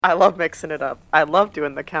I love mixing it up. I love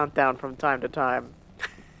doing the countdown from time to time.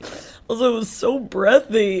 Also, it was so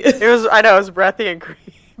breathy. I know, it was breathy and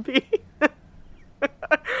creepy.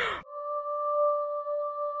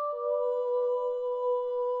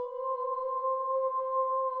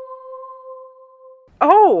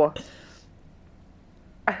 Oh!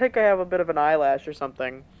 I think I have a bit of an eyelash or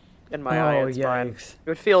something in my eye. It's fine.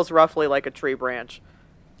 It feels roughly like a tree branch.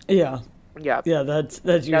 Yeah. Yeah. Yeah, that's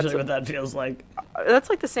usually what that feels like. That's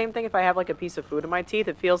like the same thing if I have like a piece of food in my teeth.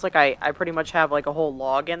 It feels like I pretty much have like a whole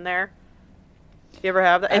log in there. You ever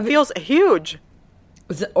have that? It feels huge.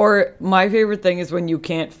 Or my favorite thing is when you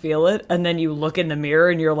can't feel it and then you look in the mirror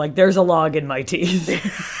and you're like, there's a log in my teeth.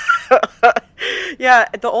 Yeah,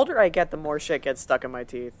 the older I get, the more shit gets stuck in my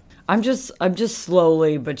teeth. I'm just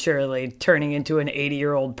slowly but surely turning into an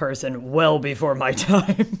 80-year-old person well before my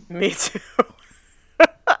time. Me too.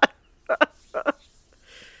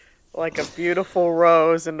 Like a beautiful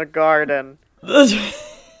rose in the garden.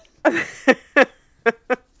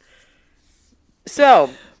 So,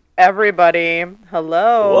 everybody,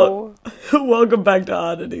 hello. Welcome back to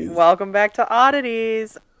Oddities. Welcome back to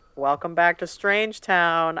Oddities. Welcome back to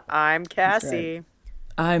Strangetown. I'm Cassie. Right.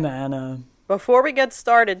 I'm Anna. Before we get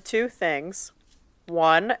started, two things.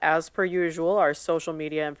 One, as per usual, our social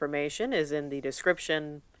media information is in the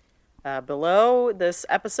description below this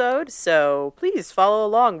episode, so please follow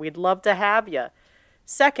along. We'd love to have you.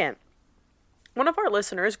 Second, one of our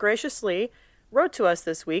listeners graciously wrote to us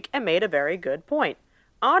this week and made a very good point.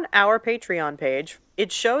 On our Patreon page,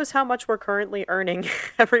 it shows how much we're currently earning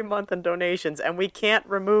every month in donations, and we can't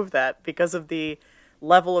remove that because of the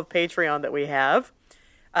level of Patreon that we have.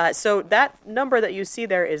 So that number that you see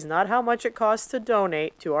there is not how much it costs to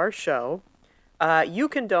donate to our show. You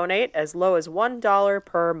can donate as low as $1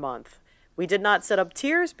 per month. We did not set up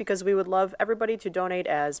tiers because we would love everybody to donate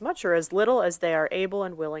as much or as little as they are able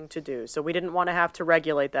and willing to do. So we didn't want to have to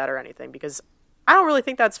regulate that or anything because I don't really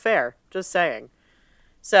think that's fair. Just saying.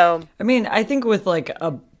 So I mean, I think with like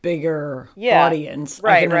a bigger audience,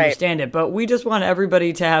 I can understand it. But we just want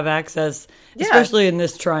everybody to have access, especially in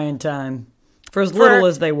this trying time. For as little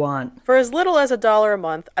as they want. For as little as $1 a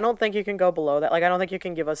month, I don't think you can go below that. Like, I don't think you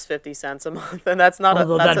can give us 50 cents a month, and that's not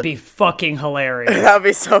that'd be fucking hilarious. That would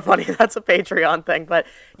be so funny. That's a Patreon thing, but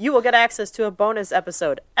you will get access to a bonus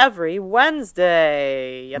episode every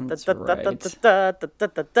Wednesday. Yep, that's right.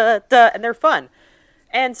 And they're fun.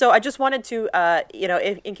 And so I just wanted to,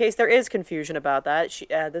 in case there is confusion about that,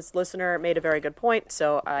 this listener made a very good point,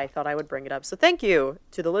 so I thought I would bring it up. So thank you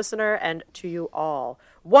to the listener and to you all.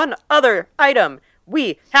 One other item.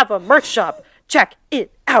 We have a merch shop. Check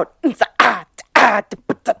it out. We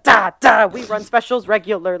run specials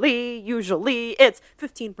regularly. Usually it's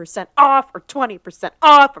 15% off or 20%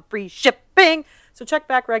 off or free shipping. So check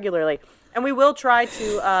back regularly. And we will try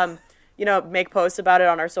to, make posts about it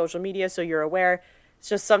on our social media so you're aware. It's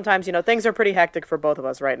just sometimes, things are pretty hectic for both of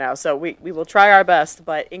us right now. So we will try our best.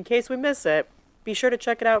 But in case we miss it, be sure to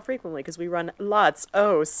check it out frequently because we run lots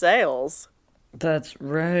of sales. That's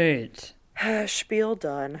right. Spiel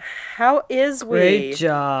done. How is we? Great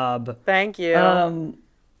job. Thank you.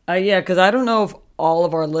 Because I don't know if all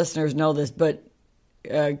of our listeners know this, but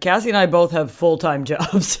Cassie and I both have full-time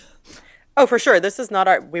jobs. Oh, for sure. This is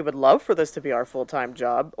not we would love for this to be our full-time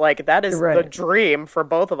job. Like, that is the dream for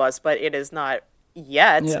both of us, but it is not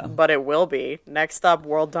yet, but it will be. Next up,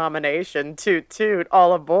 world domination. Toot, toot,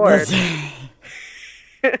 all aboard.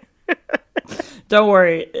 Don't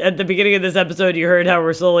worry. At the beginning of this episode, you heard how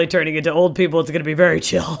we're slowly turning into old people. It's going to be very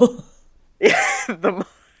chill.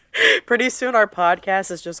 Pretty soon, our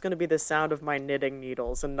podcast is just going to be the sound of my knitting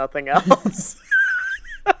needles and nothing else.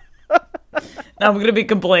 Now I'm going to be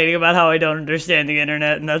complaining about how I don't understand the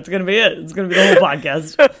internet, and that's going to be it. It's going to be the whole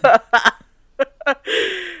podcast.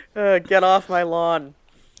 Get off my lawn.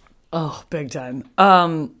 Oh, big time.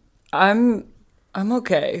 I'm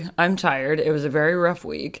okay. I'm tired. It was a very rough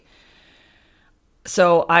week.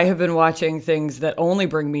 So I have been watching things that only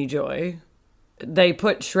bring me joy. They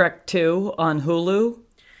put Shrek 2 on Hulu.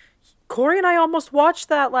 Corey and I almost watched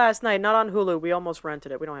that last night. Not on Hulu. We almost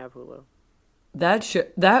rented it. We don't have Hulu.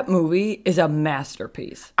 That movie is a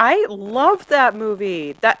masterpiece. I love that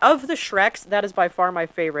movie. That of the Shreks, that is by far my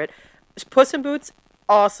favorite. Puss in Boots,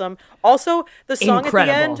 awesome. Also, the song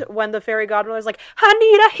Incredible. At the end when the fairy godmother is like, "I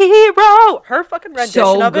need a hero." Her fucking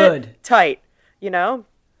rendition of it, tight.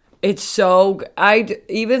 It's so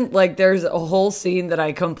there's a whole scene that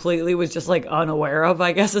I completely was just like unaware of,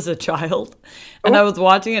 I guess, as a child. And I was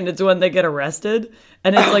watching it, and it's when they get arrested,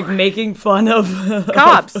 and it's like making fun of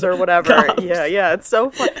cops or whatever. Cops. Yeah, it's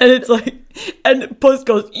so fun. And it's like, and Puss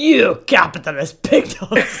goes, "You capitalist pig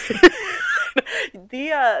dogs."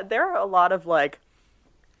 There are a lot of like.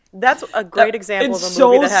 That's a great example of a It's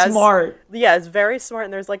movie so that has smart. Yeah, it's very smart,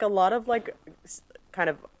 and there's like a lot of like kind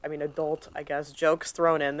of, I mean, adult, I guess, jokes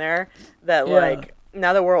thrown in there that Yeah. like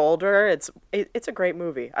now that we're older, it's a great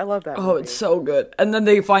movie. I love that movie. Oh, it's so good. And then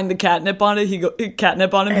they find the catnip on it. He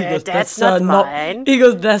catnip on him. He goes, That's not mine." He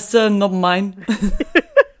goes, that's not mine.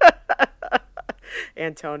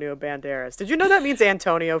 Antonio Banderas. Did you know that means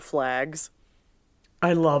Antonio Flags?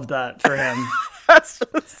 I love that for him. That's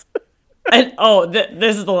just And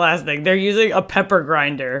this is the last thing. They're using a pepper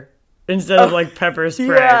grinder instead of like pepper spray.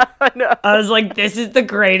 yeah, I know. I was like, this is the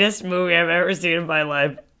greatest movie I've ever seen in my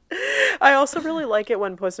life. I also really like it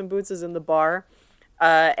when Puss in Boots is in the bar,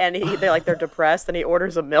 and they're depressed, and he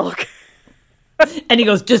orders a milk. And he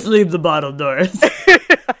goes, just leave the bottle, Doris.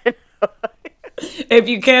 If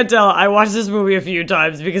you can't tell, I watched this movie a few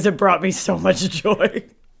times because it brought me so much joy.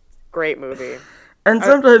 Great movie. And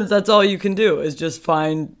sometimes that's all you can do is just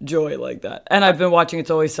find joy like that. And I've been watching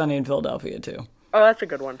It's Always Sunny in Philadelphia too. Oh, that's a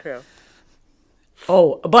good one too.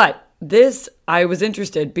 Oh, but this, I was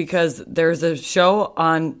interested because there's a show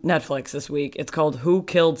on Netflix this week. It's called Who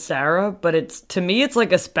Killed Sarah? But to me, it's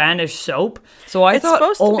like a Spanish soap. So I It's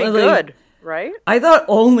thought supposed to be good, right? I thought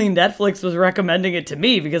only Netflix was recommending it to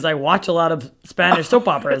me because I watch a lot of Spanish soap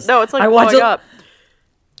operas. No, it's like I watch blowing up.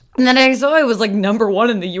 And then I saw it was like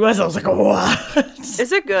 #1 in the US. I was like, what?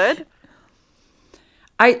 Is it good?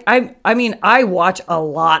 I mean, I watch a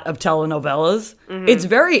lot of telenovelas. Mm-hmm. It's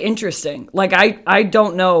very interesting. Like I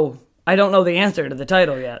don't know the answer to the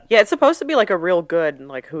title yet. Yeah, it's supposed to be like a real good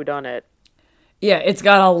like whodunit. Yeah, it's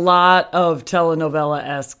got a lot of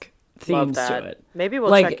telenovela-esque Love themes that. to it. Maybe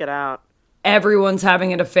we'll Like, check it out. Everyone's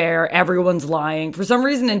having an affair, everyone's lying. For some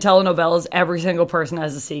reason in telenovelas, every single person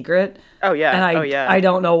has a secret. Oh yeah. And I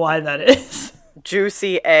don't know why that is.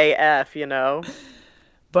 Juicy AF, you know.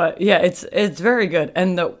 But yeah, it's very good.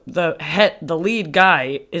 And the lead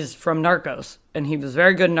guy is from Narcos, and he was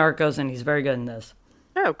very good in Narcos, and he's very good in this.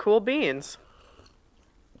 Oh, cool beans.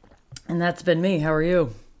 And that's been me. How are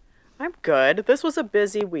you? I'm good. This was a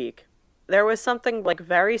busy week. There was something like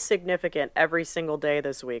very significant every single day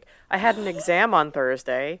this week. I had an exam on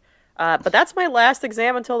Thursday, but that's my last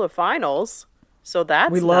exam until the finals, so that's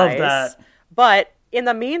We love nice. that. But in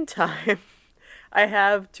the meantime, I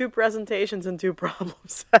have 2 presentations and 2 problem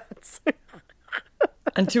sets.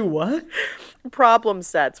 And to what? Problem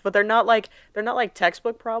sets, but they're not like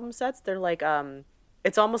textbook problem sets. They're like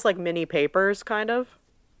it's almost like mini papers kind of.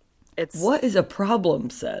 It's What is a problem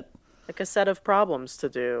set? like a set of problems to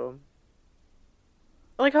do.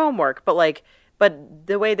 Like homework, but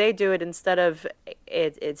the way they do it, instead of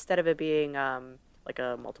it being like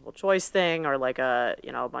a multiple choice thing or like a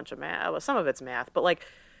bunch of math. Well, some of it's math, but like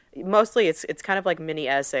mostly it's kind of like mini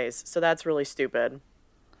essays. So that's really stupid.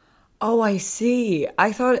 Oh, I see.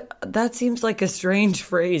 I thought that seems like a strange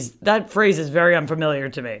phrase. That phrase is very unfamiliar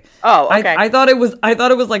to me. Oh, okay. I thought it was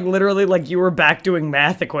like literally like you were back doing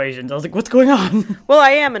math equations. I was like, what's going on? Well, I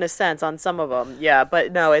am in a sense on some of them, yeah,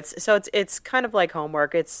 but no, it's kind of like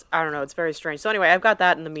homework. I don't know, it's very strange. So anyway, I've got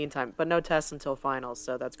that in the meantime, but no tests until finals,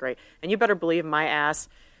 so that's great. And you better believe my ass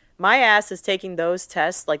is taking those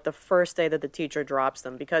tests like the first day that the teacher drops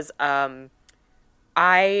them, because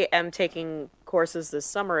I am taking courses this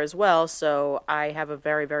summer as well, so I have a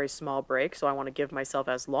very, very small break, so I want to give myself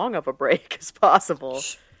as long of a break as possible.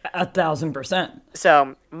 1,000%.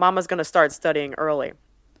 So Mama's going to start studying early.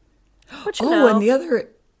 But you know, And the other...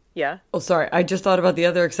 yeah. Oh, sorry. I just thought about the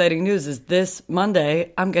other exciting news is this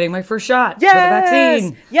Monday, I'm getting my first shot for the Yes!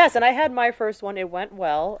 vaccine. Yes, and I had my first one. It went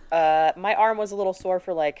well. My arm was a little sore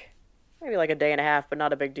for maybe a day and a half, but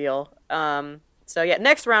not a big deal. So yeah,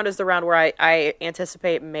 next round is the round where I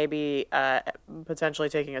anticipate maybe potentially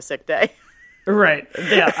taking a sick day. Right.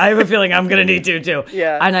 Yeah, I have a feeling I'm going to need to, too.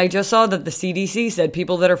 Yeah. And I just saw that the CDC said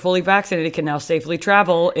people that are fully vaccinated can now safely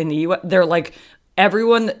travel in the U.S. They're like,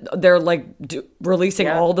 releasing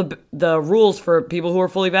Yeah. all the rules for people who are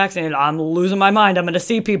fully vaccinated. I'm losing my mind. I'm going to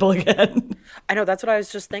see people again. I know, that's what I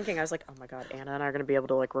was just thinking. I was like, oh my God, Anna and I are going to be able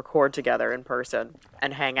to record together in person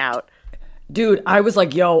and hang out. Dude, I was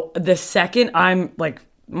like, yo, the second I'm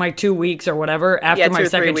my 2 weeks or whatever after my 2 or 3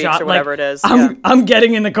 second weeks shot, or whatever it is. Yeah. I'm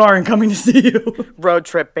getting in the car and coming to see you. Road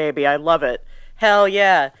trip, baby. I love it. Hell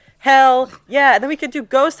yeah. Hell yeah. And then we could do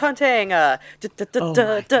ghost hunting. And find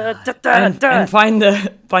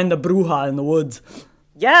the bruja in the woods.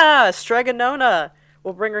 Yeah, Stregonona.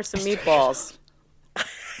 We'll bring her some meatballs.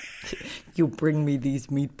 You bring me these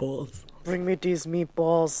meatballs. Bring me these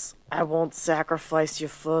meatballs. I won't sacrifice your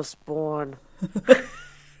firstborn.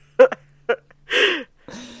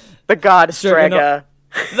 The god Strega.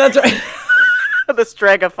 That's right. The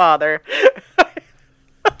Strega father.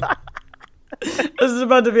 This is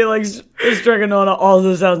about to be like Stregonona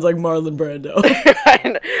also sounds like Marlon Brando.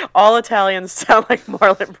 And all Italians sound like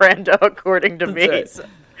Marlon Brando, according to me. right. So,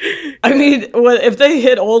 I mean, if they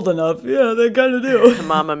hit old enough, yeah, they kind of do.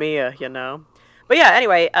 Mamma mia, you know. But yeah,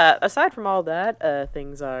 anyway, aside from all that,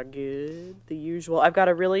 things are good. The usual. I've got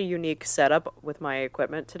a really unique setup with my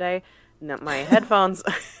equipment today. Now, my headphones,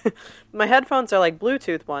 my headphones are like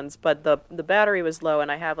Bluetooth ones, but the battery was low,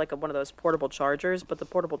 and I have like one of those portable chargers. But the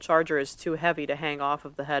portable charger is too heavy to hang off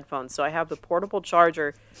of the headphones, so I have the portable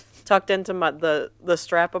charger tucked into the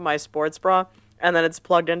strap of my sports bra, and then it's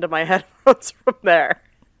plugged into my headphones from there.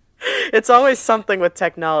 It's always something with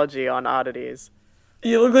technology on Oddities.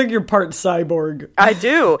 You look like you're part cyborg. I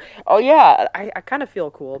do. Oh yeah, I kind of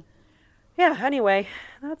feel cool. Yeah. Anyway,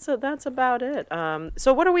 that's about it.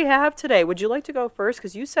 So what do we have today? Would you like to go first?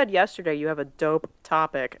 Because you said yesterday you have a dope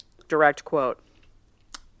topic. Direct quote.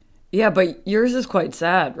 Yeah, but yours is quite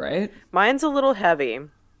sad, right? Mine's a little heavy,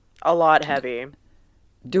 a lot heavy.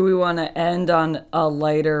 Do we want to end on a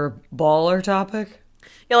lighter baller topic?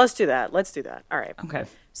 Yeah, let's do that. All right. Okay.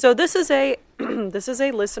 So this is a this is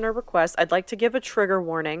a listener request. I'd like to give a trigger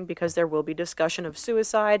warning because there will be discussion of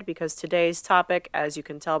suicide because today's topic, as you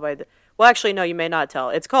can tell by the well, actually no, you may not tell.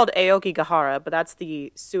 It's called Aokigahara, but that's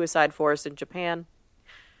the suicide forest in Japan,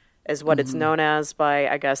 is what it's known as by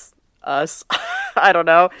I guess us. I don't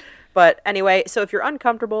know. But anyway, so if you're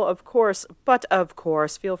uncomfortable, of course,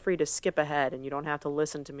 feel free to skip ahead and you don't have to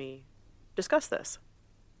listen to me discuss this.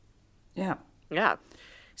 Yeah. Yeah.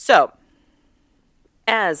 So,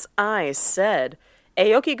 as I said,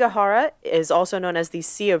 Aokigahara is also known as the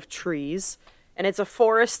Sea of Trees, and it's a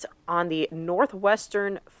forest on the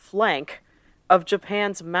northwestern flank of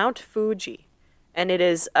Japan's Mount Fuji. And it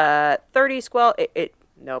is 30 square...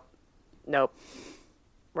 Nope.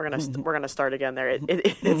 We're gonna start again there.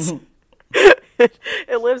 It's...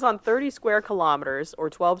 It lives on 30 square kilometers, or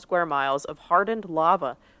 12 square miles, of hardened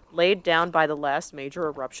lava laid down by the last major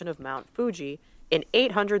eruption of Mount Fuji in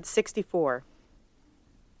 864.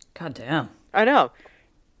 God damn. I know.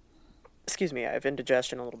 Excuse me, I have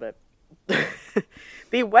indigestion a little bit.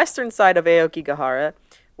 The western side of Aokigahara,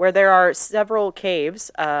 where there are several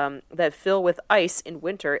caves that fill with ice in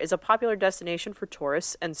winter, is a popular destination for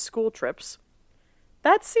tourists and school trips.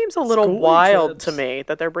 That seems a little wild to me,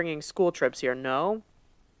 that they're bringing school trips here, no?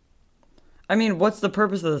 I mean, what's the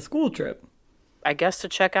purpose of the school trip? I guess to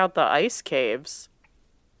check out the ice caves.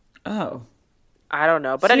 Oh. I don't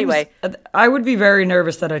know. But anyway. I would be very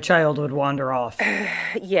nervous that a child would wander off.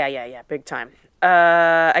 Yeah. Big time.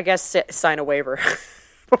 I guess sign a waiver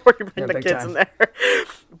before you bring the kids in there.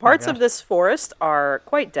 Parts of this forest are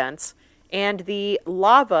quite dense, and the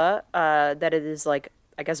lava that it is like,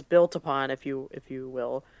 I guess, built upon, if you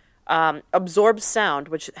will, absorbs sound,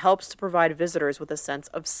 which helps to provide visitors with a sense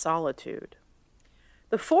of solitude.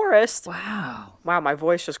 The forest... Wow, my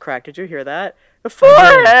voice just cracked. Did you hear that? The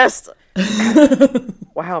forest!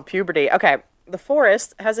 Wow, puberty. Okay, the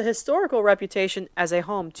forest has a historical reputation as a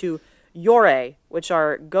home to yore, which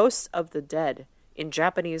are ghosts of the dead in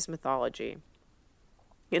Japanese mythology.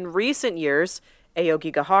 In recent years,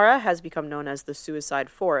 Aokigahara has become known as the Suicide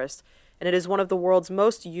Forest, and it is one of the world's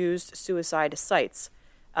most used suicide sites.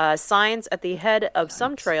 Signs at the head of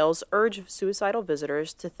some trails urge suicidal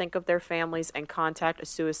visitors to think of their families and contact a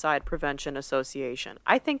suicide prevention association.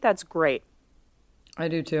 I think that's great. I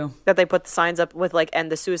do too. That they put the signs up with and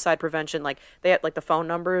the suicide prevention, they had the phone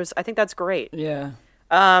numbers. I think that's great. Yeah.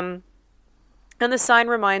 And the sign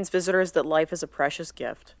reminds visitors that life is a precious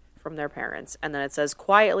gift from their parents. And then it says,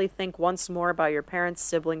 quietly think once more about your parents,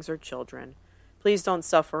 siblings, or children. Please don't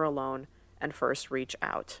suffer alone, and first reach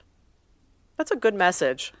out. That's a good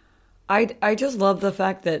message. I just love the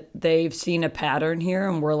fact that they've seen a pattern here,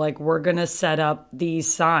 and we're going to set up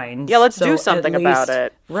these signs. Yeah, let's do something about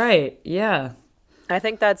it. Right, yeah. I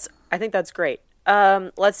think that's great.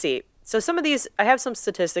 Let's see. So some of these, I have some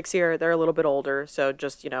statistics here. They're a little bit older, so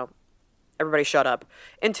just, everybody shut up.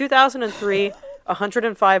 In 2003,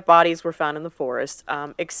 105 bodies were found in the forest,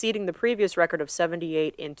 exceeding the previous record of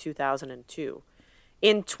 78 in 2002.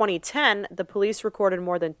 In 2010, the police recorded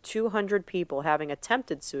more than 200 people having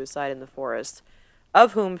attempted suicide in the forest,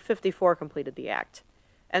 of whom 54 completed the act.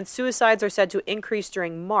 And suicides are said to increase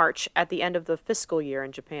during March at the end of the fiscal year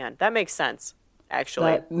in Japan. That makes sense,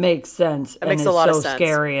 actually. That makes sense. It makes a lot of sense. It's so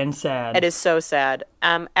scary and sad. It is so sad.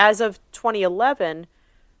 As of 2011,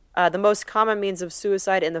 the most common means of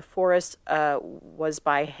suicide in the forest was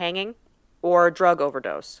by hanging or drug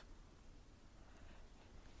overdose.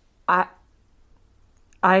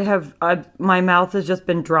 My mouth has just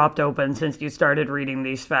been dropped open since you started reading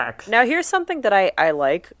these facts. Now, here's something that I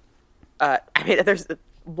like. There's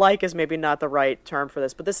like is maybe not the right term for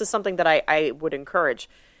this, but this is something that I would encourage.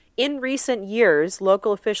 In recent years,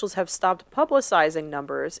 local officials have stopped publicizing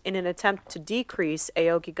numbers in an attempt to decrease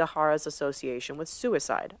Aokigahara's association with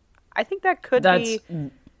suicide. I think that could That's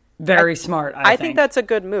be very smart, I think that's a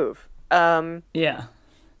good move. Yeah.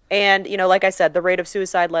 And, like I said, the rate of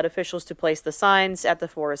suicide led officials to place the signs at the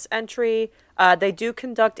forest entry. They do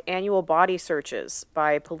conduct annual body searches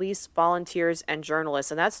by police, volunteers, and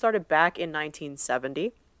journalists, and that started back in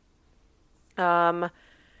 1970.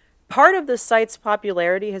 Part of the site's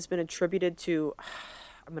popularity has been attributed to,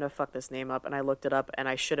 I'm going to fuck this name up, and I looked it up, and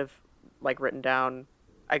I should have, written down,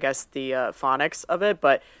 I guess, the phonics of it,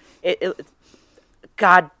 but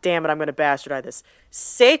God damn it, I'm going to bastardize this.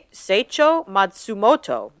 Seicho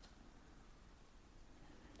Matsumoto.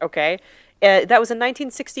 Okay. That was a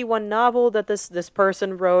 1961 novel that this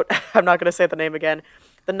person wrote. I'm not going to say the name again.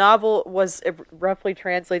 The novel it roughly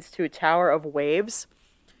translates to Tower of Waves.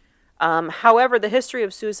 However, the history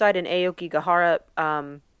of suicide in Aokigahara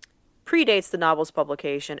predates the novel's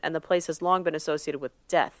publication, and the place has long been associated with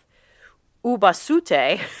death.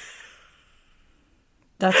 Ubasute.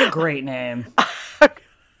 That's a great name.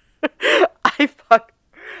 I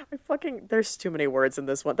fucking, there's too many words in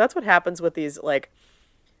this one. That's what happens with these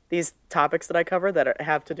topics that I cover that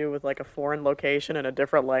have to do with a foreign location and a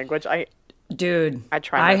different language. I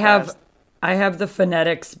try. I have the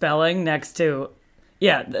phonetic spelling next to.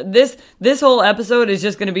 Yeah, this whole episode is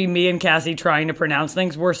just going to be me and Cassie trying to pronounce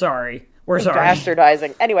things. We're sorry.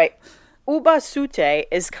 Bastardizing. Anyway, Ubasute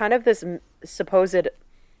is kind of this supposed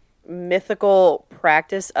mythical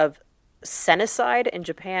practice of senicide in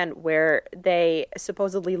Japan, where they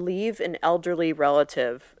supposedly leave an elderly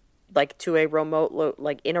relative to a remote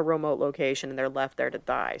in a remote location, and they're left there to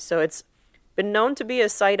die. So it's been known to be a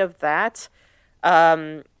site of that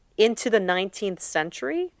into the 19th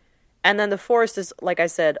century, and then the forest is, like I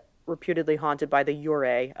said, reputedly haunted by the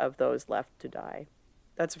yurei of those left to die.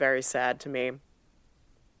 That's very sad to me.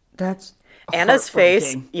 That's Anna's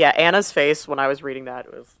face. Yeah, Anna's face when I was reading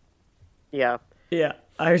that was, yeah. Yeah,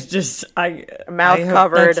 I was just mouth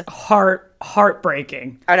covered. That's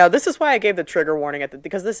heartbreaking. I know. This is why I gave the trigger warning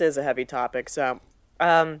because this is a heavy topic. So,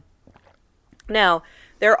 now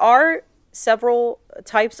there are several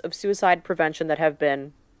types of suicide prevention that have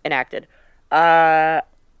been enacted.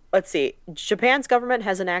 Let's see. Japan's government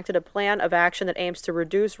has enacted a plan of action that aims to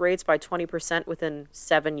reduce rates by 20% within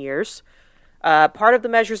 7 years. Part of the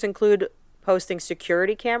measures include posting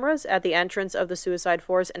security cameras at the entrance of the suicide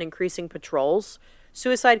forest and increasing patrols.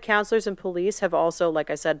 Suicide counselors and police have also, like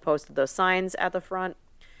I said, posted those signs at the front.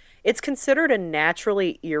 It's considered a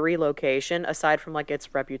naturally eerie location, aside from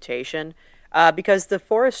its reputation, because the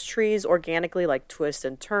forest trees organically twist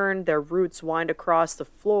and turn. Their roots wind across the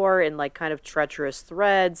floor in kind of treacherous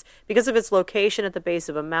threads. Because of its location at the base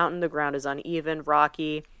of a mountain, the ground is uneven,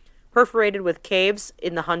 rocky, perforated with caves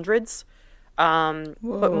in the hundreds.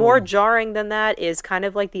 But more jarring than that is kind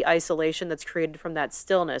of the isolation that's created from that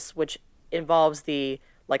stillness, which involves the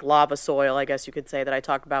lava soil, I guess you could say, that I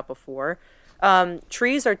talked about before.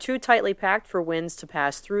 Trees are too tightly packed for winds to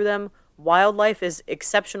pass through them. Wildlife is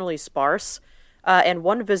exceptionally sparse. And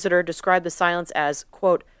one visitor described the silence as,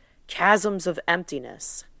 quote, chasms of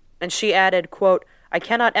emptiness. And she added, quote, I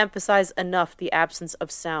cannot emphasize enough the absence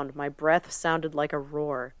of sound. My breath sounded like a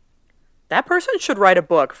roar. That person should write a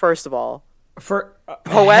book, first of all. For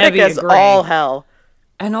poetic as all hell.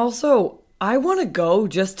 And also, I want to go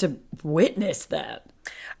just to witness that.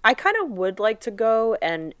 I kind of would like to go,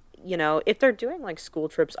 and if they're doing school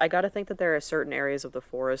trips, I got to think that there are certain areas of the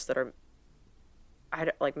forest that are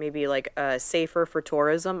maybe safer for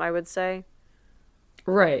tourism, I would say.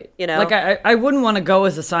 Right. I wouldn't want to go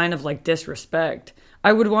as a sign of disrespect.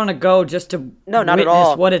 I would want to go just to not witness at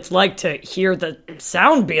all. What it's like to hear the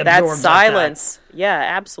sound be absorbed. That silence. Like that. Yeah,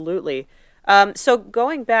 absolutely. So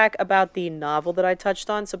going back about the novel that I touched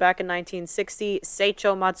on, so back in 1960,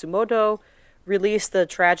 Seicho Matsumoto released the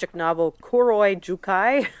tragic novel Kuroi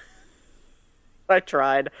Jukai. I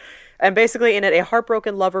tried. And basically in it, a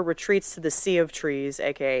heartbroken lover retreats to the Sea of Trees,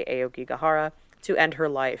 aka Aokigahara, to end her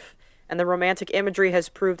life. And the romantic imagery has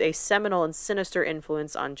proved a seminal and sinister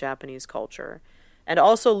influence on Japanese culture. And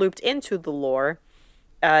also looped into the lore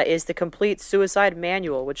is the complete suicide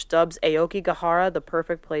manual, which dubs Aokigahara the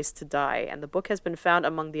perfect place to die, and the book has been found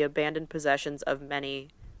among the abandoned possessions of many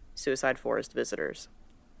suicide forest visitors.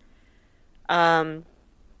 Now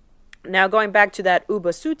going back to that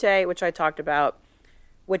ubasute, which I talked about,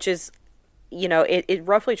 which is, it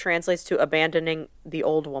roughly translates to abandoning the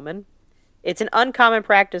old woman. It's an uncommon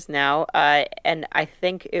practice now, and I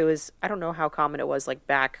think it was, I don't know how common it was,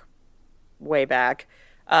 way back.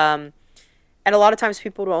 And a lot of times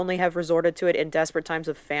people would only have resorted to it in desperate times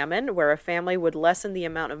of famine, where a family would lessen the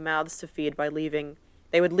amount of mouths to feed by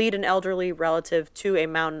they would lead an elderly relative to a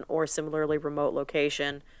mountain or similarly remote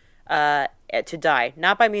location to die,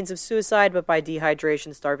 not by means of suicide, but by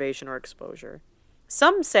dehydration, starvation, or exposure.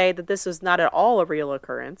 Some say that this is not at all a real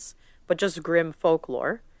occurrence, but just grim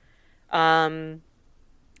folklore.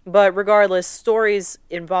 But regardless, stories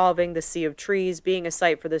involving the Sea of Trees being a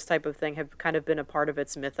site for this type of thing have kind of been a part of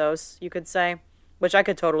its mythos, you could say, which I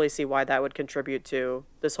could totally see why that would contribute to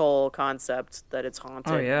this whole concept that it's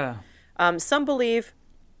haunted. Oh, yeah. Some believe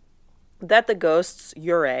that the ghosts,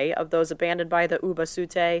 yurei, of those abandoned by the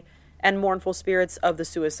Ubasute and mournful spirits of the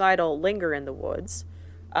suicidal linger in the woods.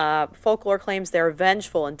 Folklore claims they are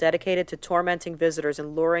vengeful and dedicated to tormenting visitors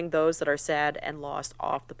and luring those that are sad and lost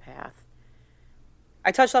off the path.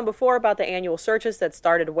 I touched on before about the annual searches that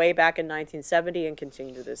started way back in 1970 and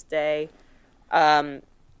continue to this day. And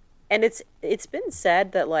it's been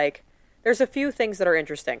said that, like, there's a few things that are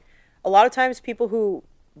interesting. A lot of times people who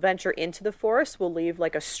venture into the forest will leave,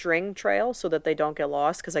 like, a string trail so that they don't get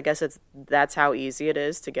lost, because I guess that's how easy it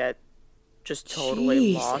is to get just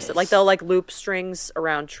totally lost. Like, they'll, like, loop strings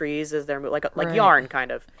around trees as they're like Right. yarn, kind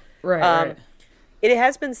of. Right. It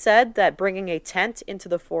has been said that bringing a tent into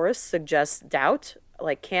the forest suggests doubt.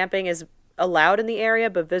 Like, camping is allowed in the area,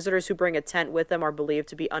 but visitors who bring a tent with them are believed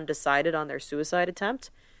to be undecided on their suicide attempt.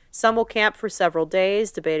 Some will camp for several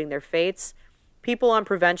days, debating their fates. People on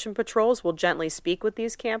prevention patrols will gently speak with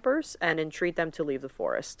these campers and entreat them to leave the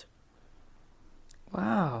forest.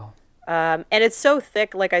 Wow. And it's so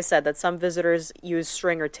thick, like I said, that some visitors use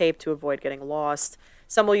string or tape to avoid getting lost.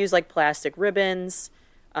 Some will use, like, plastic ribbons.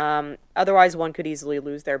 Otherwise, one could easily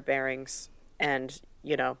lose their bearings and,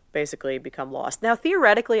 you know, basically become lost. Now,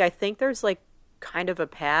 theoretically, I think there's, like, kind of a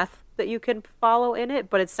path that you can follow in it,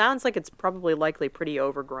 but it sounds like it's probably likely pretty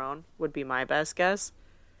overgrown, would be my best guess.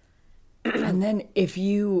 And then if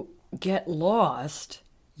you get lost,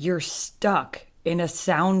 you're stuck in a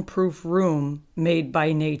soundproof room made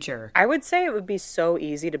by nature. I would say it would be so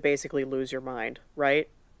easy to basically lose your mind, right?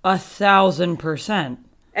 1,000%.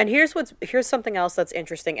 And here's something else that's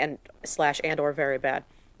interesting and or very bad.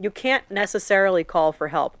 You can't necessarily call for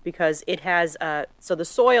help because it has so the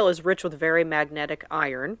soil is rich with very magnetic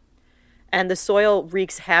iron, and the soil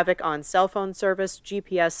wreaks havoc on cell phone service,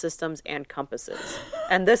 GPS systems, and compasses.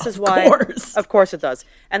 And this is why, of course it does.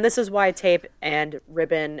 And this is why tape and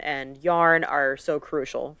ribbon and yarn are so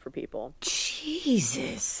crucial for people.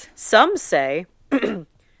 Jesus. Some say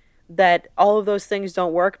that all of those things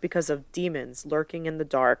don't work because of demons lurking in the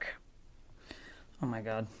dark. Oh my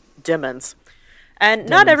God. Demons. And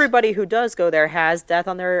not everybody who does go there has death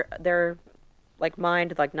on their like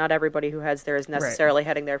mind. Like, not everybody who heads there is necessarily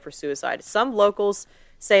heading there for suicide. Some locals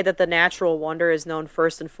say that the natural wonder is known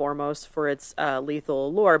first and foremost for its lethal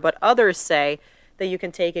allure, but others say that you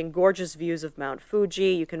can take in gorgeous views of Mount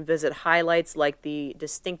Fuji. You can visit highlights like the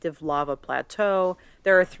distinctive lava plateau.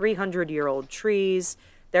 There are 300-year-old trees.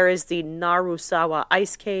 There is the Narusawa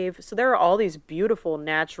Ice Cave. So there are all these beautiful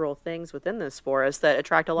natural things within this forest that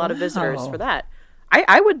attract a lot of visitors for that.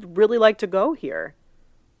 I would really like to go here.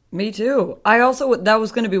 Me too. That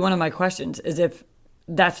was going to be one of my questions, is if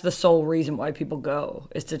that's the sole reason why people go,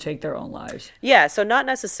 is to take their own lives. Yeah, so not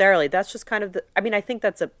necessarily. That's just kind of I think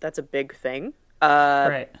that's a big thing.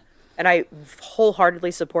 Right. And I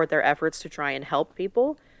wholeheartedly support their efforts to try and help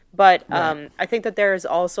people. But I think that there is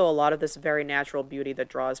also a lot of this very natural beauty that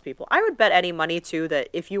draws people. I would bet any money, too, that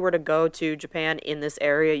if you were to go to Japan in this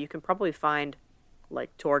area, you can probably find,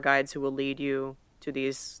 like, tour guides who will lead you to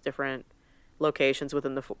these different locations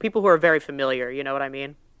within the people who are very familiar, you know what I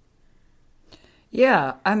mean?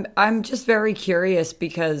 Yeah, I'm just very curious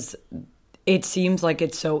because it seems like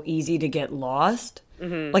it's so easy to get lost.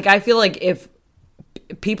 Mm-hmm. Like, I feel like if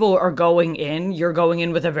people are going in, you're going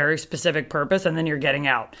in with a very specific purpose, and then you're getting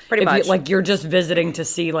out. Pretty much. You're just visiting to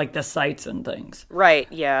see, like, the sights and things. Right,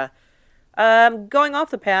 yeah. Going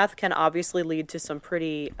off the path can obviously lead to some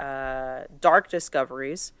pretty dark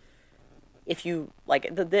discoveries. If you,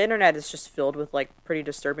 like, the internet is just filled with, like, pretty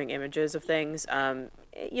disturbing images of things,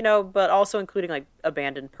 you know, but also including, like,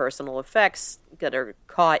 abandoned personal effects that are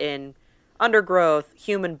caught in undergrowth,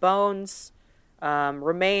 human bones,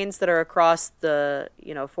 remains that are across the,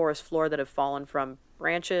 you know, forest floor that have fallen from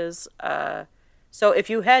branches. So if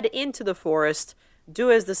you head into the forest, do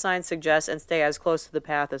as the sign suggests and stay as close to the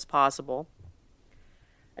path as possible.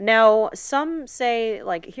 Now, some say,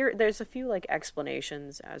 like, there's a few, like,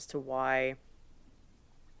 explanations as to why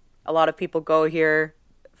a lot of people go here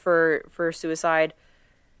for suicide.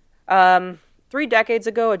 3 decades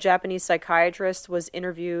ago, a Japanese psychiatrist was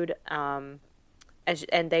interviewed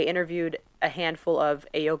and they interviewed a handful of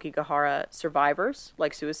Aokigahara survivors,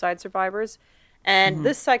 like suicide survivors. And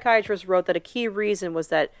this psychiatrist wrote that a key reason was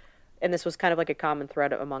that, and this was kind of like a common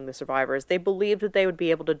thread among the survivors, they believed that they would be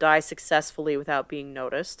able to die successfully without being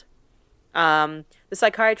noticed. The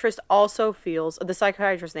psychiatrist also feels, the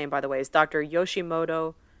psychiatrist's name, by the way, is Dr.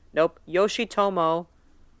 Yoshitomo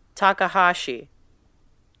Takahashi.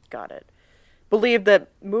 Got it. Believed that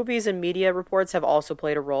movies and media reports have also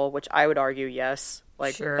played a role, which I would argue, yes.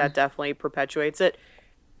 Like, Sure. that definitely perpetuates it.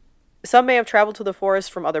 Some may have traveled to the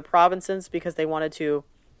forest from other provinces because they wanted to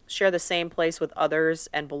share the same place with others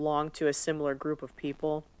and belong to a similar group of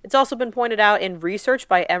people. It's also been pointed out in research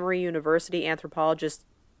by Emory University anthropologist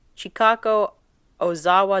Chikako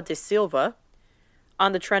Ozawa de Silva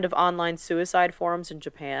on the trend of online suicide forums in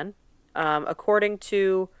Japan. According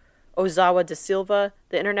to Ozawa de Silva,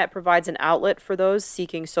 the internet provides an outlet for those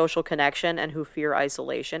seeking social connection and who fear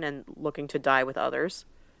isolation and looking to die with others.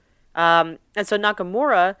 And so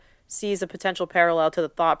Nakamura sees a potential parallel to the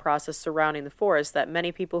thought process surrounding the forest, that many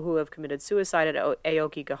people who have committed suicide at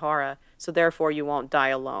Aokigahara, so therefore you won't die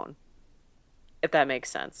alone. If that makes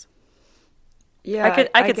sense. Yeah,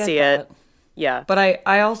 I could get see that. it. Yeah. But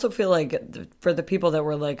I also feel like for the people that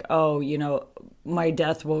were like, oh, you know, my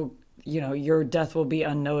death will, you know, your death will be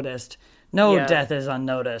unnoticed. No Yeah. death is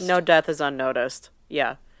unnoticed. No death is unnoticed.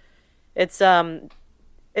 Yeah. It's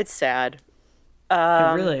sad. It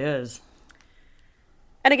really is.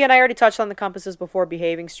 And again, I already touched on the compasses before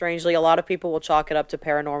behaving strangely. A lot of people will chalk it up to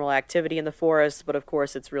paranormal activity in the forest, but of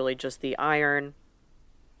course it's really just the iron.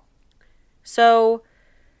 So,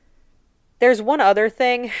 there's one other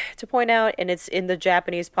thing to point out, and it's in the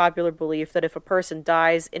Japanese popular belief that if a person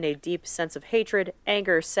dies in a deep sense of hatred,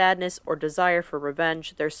 anger, sadness, or desire for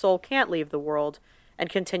revenge, their soul can't leave the world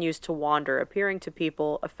and continues to wander, appearing to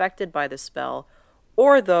people affected by the spell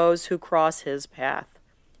or those who cross his path.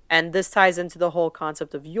 And this ties into the whole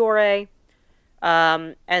concept of yurei,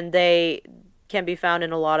 and they can be found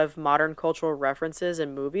in a lot of modern cultural references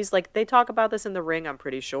and movies. Like, they talk about this in The Ring, I'm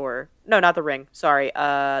pretty sure. No, not The Ring, sorry,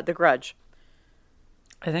 The Grudge.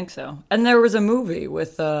 I think so. And there was a movie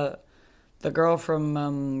with the girl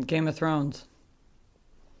from Game of Thrones.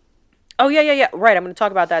 Oh, yeah. Right, I'm going to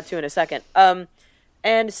talk about that too in a second.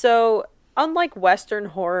 And so, unlike Western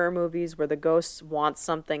horror movies where the ghosts want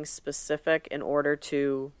something specific in order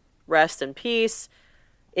to rest in peace,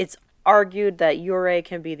 it's argued that yurei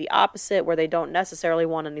can be the opposite, where they don't necessarily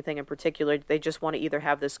want anything in particular. They just want to either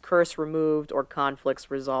have this curse removed or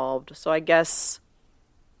conflicts resolved. So I guess...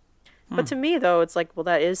 But to me, though, it's like, well,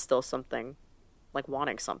 that is still something, like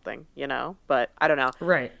wanting something, you know? But I don't know.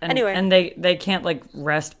 Right. And, Anyway. And they can't, like,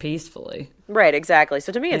 rest peacefully. Right, exactly.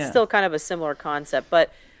 So to me, it's Yeah. still kind of a similar concept.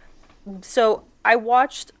 But so I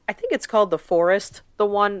watched, I think it's called The Forest, the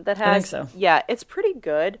one that has. I think so. Yeah, it's pretty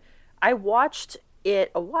good. I watched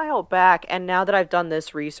it a while back, and now that I've done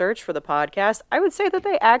this research for the podcast, I would say that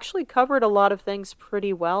they actually covered a lot of things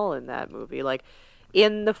pretty well in that movie. Like,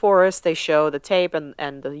 in the forest, they show the tape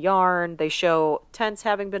and the yarn. They show tents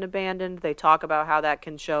having been abandoned. They talk about how that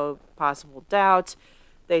can show possible doubt.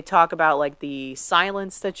 They talk about, like, the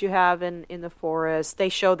silence that you have in the forest. They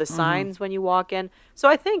show the signs when you walk in. So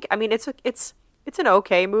I think, I mean, it's an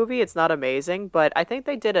okay movie. It's not amazing, but I think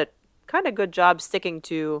they did a kind of good job sticking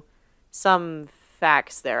to some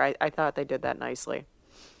facts there. I thought they did that nicely.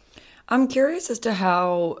 I'm curious as to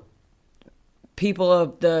how people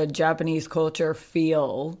of the Japanese culture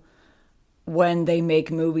feel when they make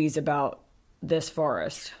movies about this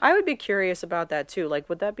forest. I would be curious about that too. Like,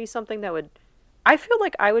 would that be something that would... I feel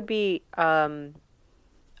like I would be... I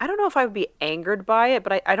don't know if I would be angered by it,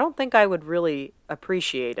 but I don't think I would really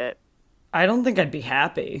appreciate it. I don't think I'd be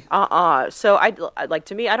happy. So, like,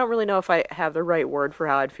 to me, I don't really know if I have the right word for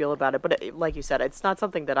how I'd feel about it, but like you said, it's not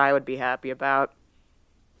something that I would be happy about.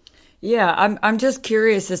 Yeah, I'm just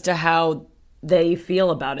curious as to how they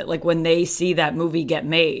feel about it. Like, when they see that movie get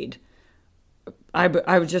made, I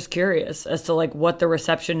was just curious as to, like, what the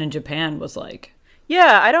reception in Japan was like.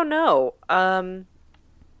 Yeah, I don't know.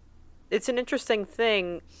 It's an interesting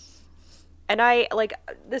thing. And I, like,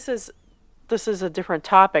 this is a different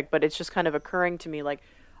topic, but it's just kind of occurring to me, like,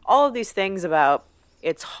 all of these things about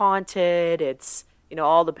it's haunted, it's, you know,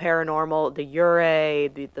 all the paranormal, the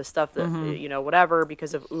yurei, the stuff that, you know, whatever,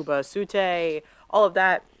 because of Uba Sute, all of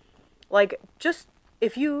that. Like, just,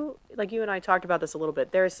 if you, like, you and I talked about this a little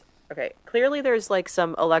bit, clearly there's, like,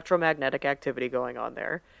 some electromagnetic activity going on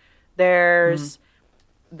there. There's,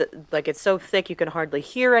 like, it's so thick you can hardly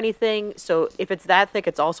hear anything. So if it's that thick,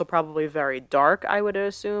 it's also probably very dark, I would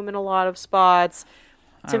assume, in a lot of spots.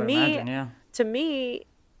 I would imagine, yeah. To me,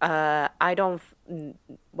 I don't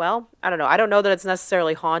well, I don't know. I don't know that it's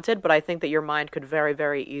necessarily haunted, but I think that your mind could very,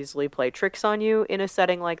 very easily play tricks on you in a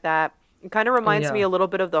setting like that. It kind of reminds me Yeah. a little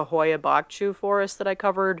bit of the Hoya Baciu forest that I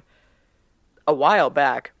covered a while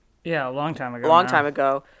back, Yeah, a long time a ago long now. time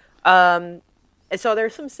ago. And so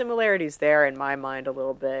there's some similarities there in my mind a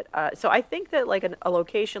little bit. So I think that like a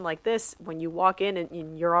location like this, when you walk in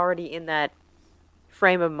and you're already in that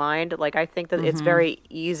frame of mind, like I think that it's very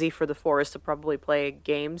easy for the forest to probably play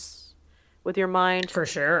games with your mind, For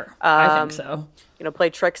sure. I think so. play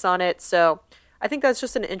tricks on it. So I think that's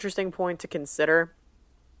just an interesting point to consider.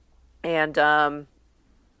 And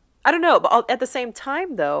I don't know, but at the same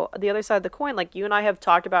time, though, the other side of the coin, like you and I have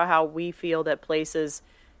talked about how we feel that places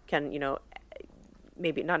can,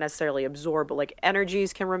 maybe not necessarily absorb, but like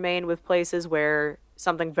energies can remain with places where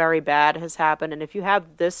something very bad has happened. And if you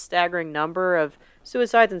have this staggering number of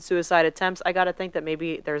suicides and suicide attempts, I got to think that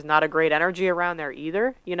maybe there's not a great energy around there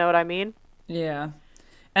either. You know what I mean? Yeah.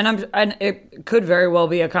 And it could very well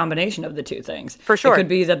be a combination of the two things. For sure. It could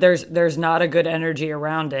be that there's not a good energy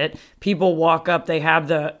around it. People walk up, they have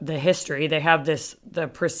the history, they have the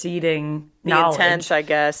preceding The knowledge. intent, I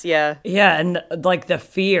guess. Yeah. Yeah, and like the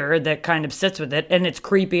fear that kind of sits with it, and it's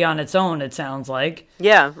creepy on its own, it sounds like.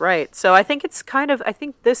 Yeah, right. So I think I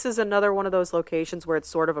think this is another one of those locations where it's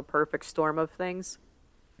sort of a perfect storm of things.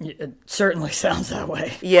 It certainly sounds that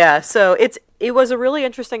way. Yeah, so it was a really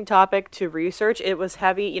interesting topic to research. It was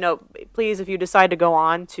heavy, please, if you decide to go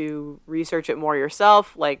on to research it more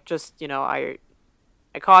yourself, like just, I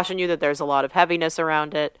caution you that there's a lot of heaviness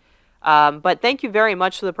around it. But thank you very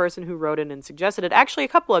much to the person who wrote in and suggested it. Actually, a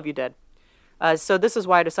couple of you did. So this is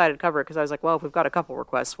why I decided to cover it, because I was like, well, if we've got a couple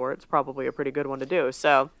requests for it, it's probably a pretty good one to do.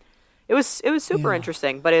 So it was super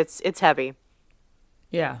interesting, but it's heavy.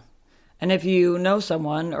 Yeah. And if you know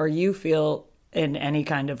someone or you feel in any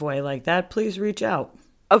kind of way like that, please reach out.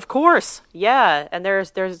 Of course, yeah, and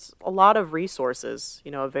there's a lot of resources,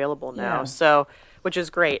 available now. Yeah. So, which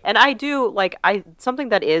is great. And I do like something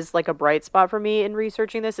that is like a bright spot for me in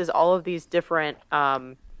researching this is all of these different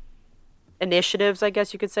initiatives, I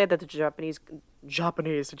guess you could say, that the Japanese,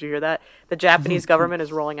 did you hear that? The Japanese government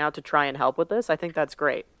is rolling out to try and help with this. I think that's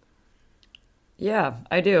great. Yeah,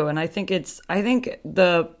 I do. And I think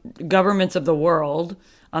the governments of the world,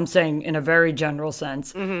 I'm saying in a very general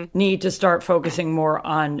sense, need to start focusing more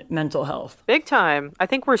on mental health. Big time. I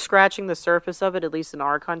think we're scratching the surface of it, at least in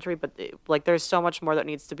our country, but like there's so much more that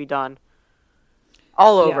needs to be done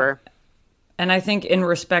all over. And I think in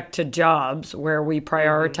respect to jobs, where we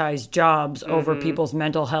prioritize jobs over people's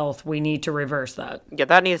mental health, we need to reverse that. Yeah,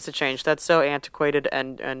 that needs to change. That's so antiquated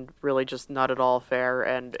and really just not at all fair,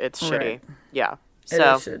 and it's shitty. Right. Yeah. It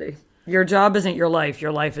So is shitty. Your job isn't your life.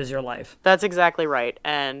 Your life is your life. that's exactly right.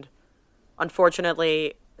 And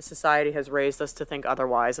unfortunately, society has raised us to think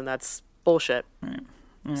otherwise, and that's bullshit.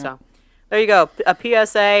 So there you go. A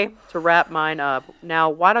PSA to wrap mine up.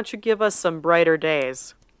 Now, why don't you give us some brighter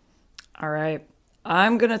days? All right.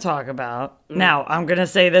 I'm going to talk about... Now, I'm going to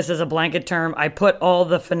say this as a blanket term. I put all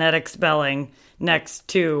the phonetic spelling next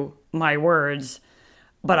to my words,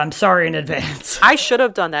 but I'm sorry in advance. I should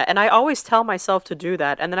have done that, and I always tell myself to do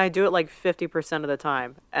that, and then I do it like 50% of the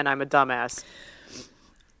time, and I'm a dumbass.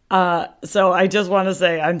 So I just want to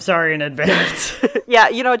say I'm sorry in advance.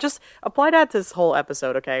 Yeah, just apply that to this whole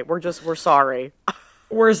episode, okay? We're sorry.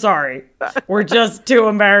 We're sorry. We're just two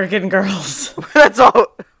American girls. That's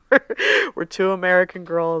all. We're two American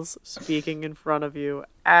girls speaking in front of you,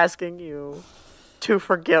 asking you to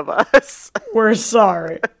forgive us. We're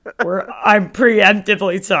sorry. I'm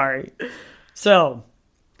preemptively sorry. So,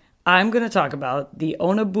 I'm going to talk about the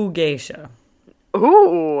Onabu Geisha.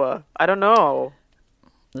 Ooh, I don't know.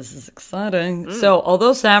 This is exciting. So,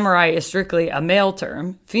 although samurai is strictly a male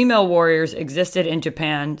term, female warriors existed in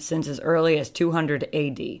Japan since as early as 200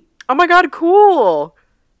 AD. Oh my god, cool.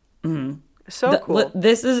 So cool.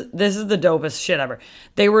 This is the dopest shit ever.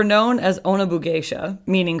 They were known as Onabu Geisha,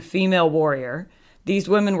 meaning female warrior. These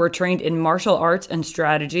women were trained in martial arts and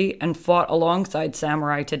strategy and fought alongside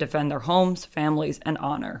samurai to defend their homes, families, and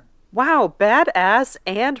honor. Wow, badass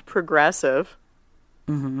and progressive.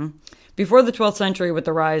 Before the 12th century, with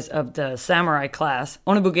the rise of the samurai class,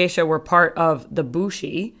 Onabu Geisha were part of the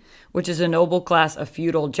Bushi, which is a noble class of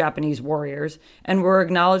feudal Japanese warriors, and were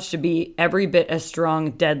acknowledged to be every bit as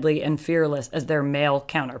strong, deadly, and fearless as their male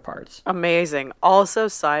counterparts. Amazing. Also,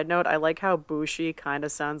 side note, I like how Bushi kind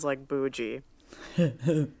of sounds like bougie.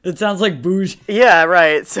 It sounds like bougie. Yeah,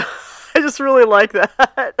 right. So I just really like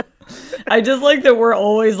that. I just like that we're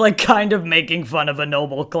always like kind of making fun of a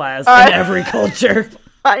noble class in every culture.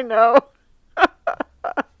 I know.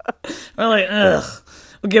 We're like, ugh,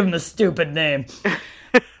 we'll give them a stupid name.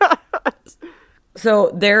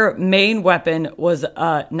 So their main weapon was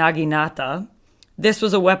naginata. This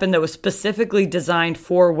was a weapon that was specifically designed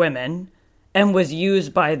for women and was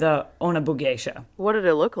used by the Onabugeisha. What did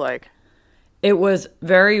it look like? It was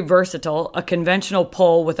very versatile, a conventional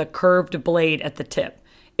pole with a curved blade at the tip.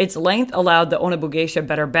 Its length allowed the Onabugeisha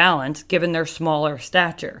better balance, given their smaller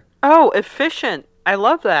stature. Oh, efficient. I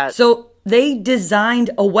love that. So they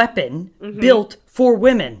designed a weapon built for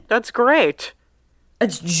women. That's great.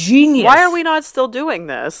 It's genius. Why are we not still doing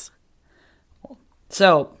this?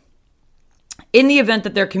 So, in the event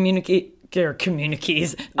that their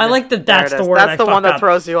communiques, I like that that's the word. That's I the one fuck that up.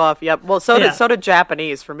 throws you off. Yep. Well, so Yeah. did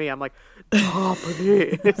Japanese for me. I'm like,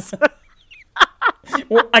 Japanese.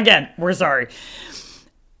 Again, we're sorry.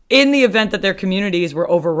 In the event that their communities were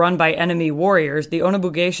overrun by enemy warriors, the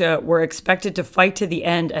Onabugeisha were expected to fight to the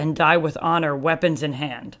end and die with honor, weapons in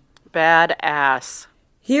hand. Badass.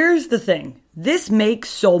 Here's the thing. This makes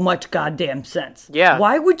so much goddamn sense. Yeah.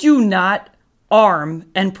 Why would you not arm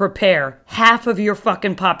and prepare half of your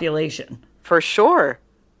fucking population? For sure.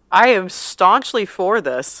 I am staunchly for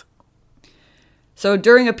this. So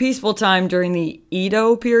during a peaceful time during the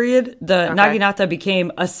Edo period, the naginata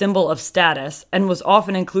became a symbol of status and was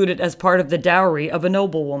often included as part of the dowry of a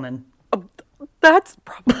noblewoman. That's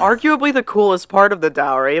arguably the coolest part of the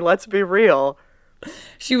dowry. Let's be real.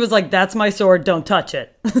 She was like, that's my sword, don't touch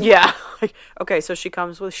it. Yeah. Okay, so she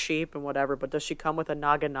comes with sheep and whatever, but does she come with a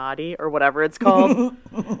naginati or whatever it's called?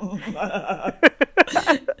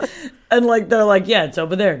 And like they're like, yeah, it's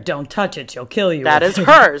over there, don't touch it, she'll kill you. That is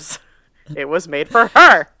hers. It was made for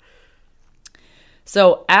her.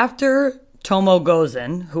 So after Tomo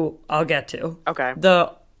Gozen, who I'll get to,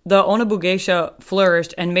 the Onabugeisha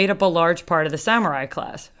flourished and made up a large part of the samurai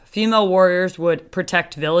class. Female warriors would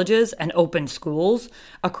protect villages and open schools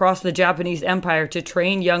across the Japanese Empire to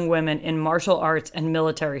train young women in martial arts and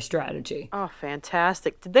military strategy. Oh,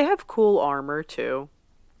 fantastic. Did they have cool armor, too?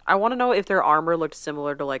 I want to know if their armor looked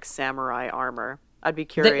similar to, like, samurai armor. I'd be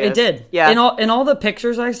curious. It did. Yeah. In all the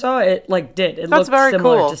pictures I saw, it, like, did. It That's looked very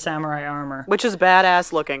similar cool. to samurai armor. Which is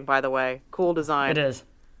badass looking, by the way. Cool design. It is.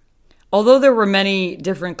 Although there were many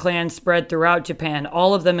different clans spread throughout Japan,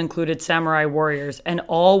 all of them included samurai warriors, and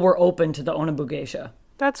all were open to the Onabugeisha.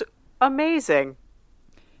 That's amazing.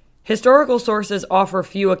 Historical sources offer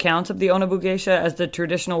few accounts of the Onabugeisha, as the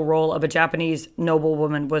traditional role of a Japanese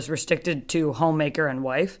noblewoman was restricted to homemaker and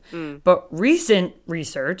wife. But recent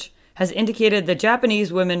research has indicated that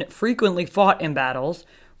Japanese women frequently fought in battles.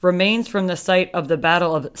 Remains from the site of the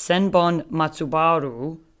Battle of Senbon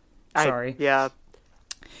Matsubaru,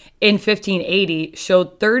 in 1580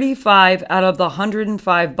 showed 35 out of the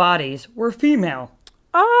 105 bodies were female.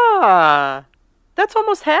 Ah, that's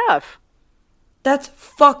almost half. That's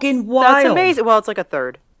fucking wild. That's amazing. Well, it's like a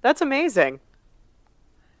third. That's amazing.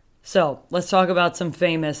 So, let's talk about some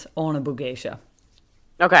famous Onabugeisha.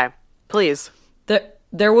 Okay, please.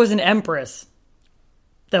 There was an empress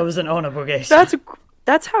that was an Onabugeisha.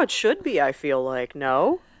 That's how it should be, I feel like.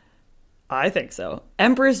 No? I think so.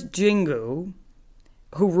 Empress Jingu,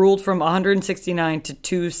 who ruled from 169 to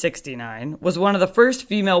 269, was one of the first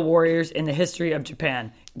female warriors in the history of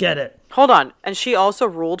Japan. Get it? Hold on. And she also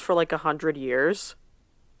ruled for like 100 years?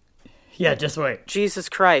 Yeah, just wait. Jesus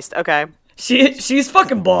Christ. Okay. She's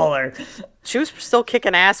fucking baller. She was still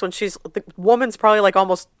kicking ass when the woman's probably like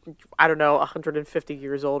almost, I don't know, 150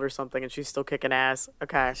 years old or something, and she's still kicking ass.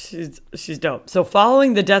 Okay. She's dope. So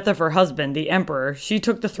following the death of her husband, the emperor, she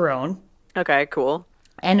took the throne. Okay, cool.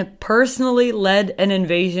 And personally led an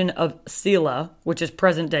invasion of Silla, which is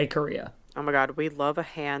present-day Korea. Oh my god, we love a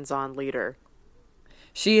hands-on leader.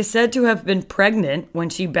 She is said to have been pregnant when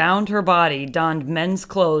she bound her body, donned men's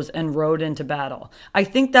clothes, and rode into battle. I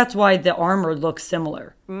think that's why the armor looks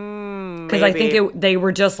similar. Because I think they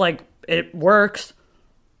were just like, it works.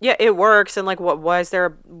 Yeah, it works. And like, why is there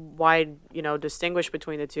a wide, distinguish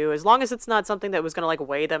between the two? As long as it's not something that was going to like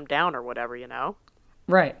weigh them down or whatever,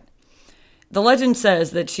 Right. The legend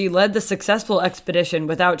says that she led the successful expedition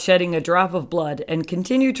without shedding a drop of blood and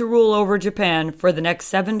continued to rule over Japan for the next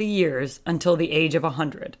 70 years until the age of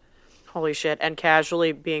 100. Holy shit. And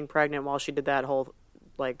casually being pregnant while she did that whole,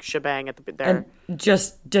 like, shebang at there. And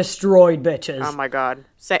just destroyed bitches. Oh my god.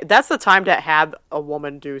 That's the time to have a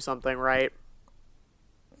woman do something, right?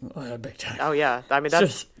 Oh, big time. Oh yeah. I mean,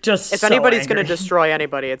 that's just if so anybody's going to angry. destroy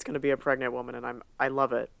anybody, it's going to be a pregnant woman, and I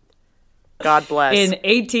love it. God bless. In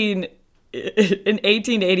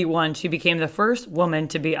 1881, she became the first woman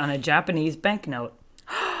to be on a Japanese banknote.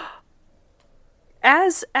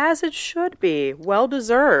 As it should be. Well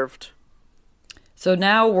deserved. So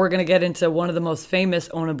now we're going to get into one of the most famous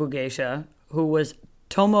Onabugeisha, who was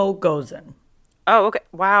Tomo Gozen. Oh, okay.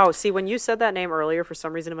 Wow. See, when you said that name earlier, for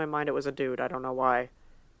some reason in my mind it was a dude. I don't know why.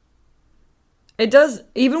 It does,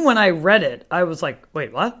 even when I read it, I was like,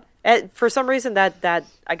 wait, what? For some reason that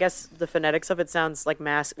I guess the phonetics of it sounds like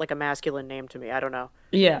like a masculine name to me. I don't know.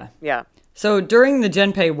 Yeah. Yeah. So during the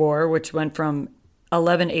Genpei War, which went from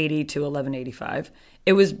 1180 to 1185,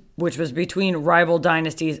 which was between rival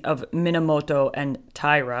dynasties of Minamoto and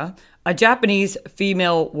Taira, a Japanese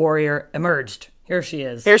female warrior emerged. Here she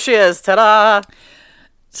is. Here she is. Ta-da!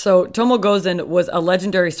 So Tomo Gozen was a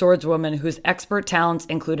legendary swordswoman whose expert talents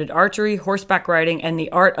included archery, horseback riding, and the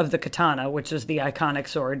art of the katana, which is the iconic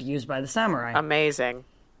sword used by the samurai. Amazing.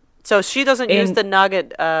 So she doesn't use the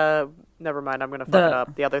nugget. Never mind. I'm going to fuck it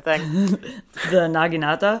up. The other thing. The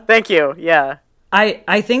naginata? Thank you. Yeah.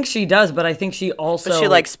 I think she does, but I think she also... But she,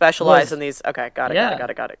 like, specialized in these... Okay, got it, Yeah.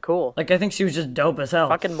 got it. Cool. Like, I think she was just dope as hell.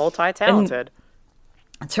 Fucking multi-talented.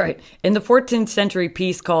 That's right. In the 14th century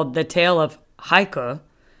piece called The Tale of Haiku,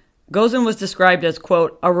 Gozen was described as,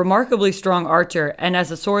 quote, a remarkably strong archer, and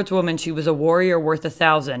as a swordswoman she was a warrior worth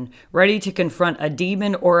 1,000, ready to confront a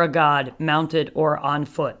demon or a god, mounted or on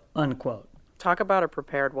foot, unquote. Talk about a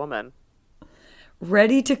prepared woman.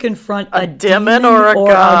 Ready to confront a demon demon or a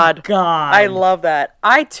god. god. I love that.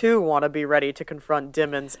 I, too, want to be ready to confront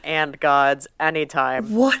demons and gods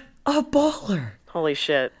anytime. What a baller. Holy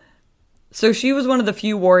shit. So she was one of the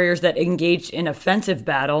few warriors that engaged in offensive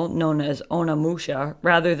battle, known as onamusha,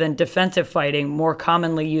 rather than defensive fighting, more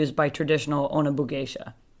commonly used by traditional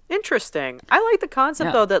onabugeisha. Interesting. I like the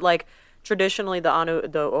concept, though, that, like, traditionally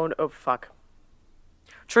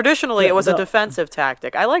Traditionally, it was a defensive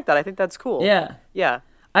tactic. I like that. I think that's cool. Yeah. Yeah.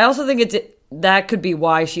 I also think that could be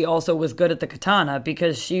why she also was good at the katana,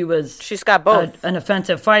 because she's got both. An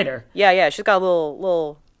offensive fighter. Yeah. She's got a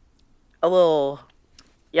little,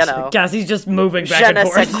 you know. Cassie's just moving back je ne and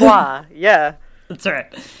forth. sais quoi. Yeah. That's right.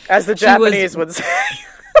 As the Japanese would say.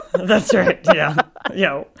 That's right. Yeah.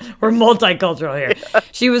 Yeah. We're multicultural here. Yeah.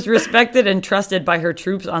 She was respected and trusted by her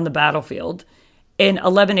troops on the battlefield. In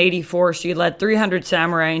 1184, she led 300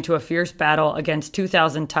 samurai into a fierce battle against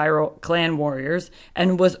 2,000 Taira clan warriors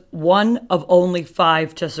and was one of only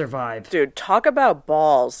 5 to survive. Dude, talk about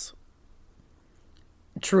balls.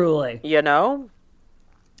 Truly. You know?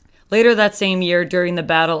 Later that same year, during the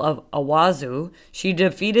Battle of Awazu, she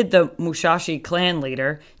defeated the Musashi clan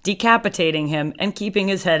leader, decapitating him and keeping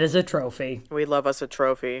his head as a trophy. We love us a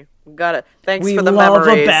trophy. Got it. Thanks we for the memories.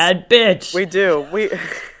 We love a bad bitch. We do.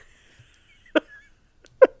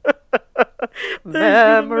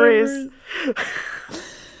 Memories.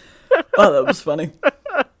 Oh, that was funny.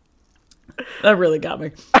 That really got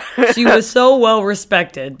me. She was so well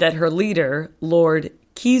respected that her leader, Lord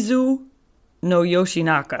Kizu no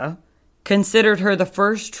Yoshinaka, considered her the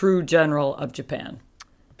first true general of Japan.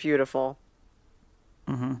 Beautiful.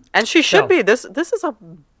 Mm-hmm. And she should be. This is a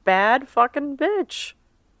bad fucking bitch.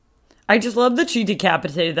 I just love that she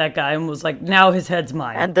decapitated that guy and was like, now his head's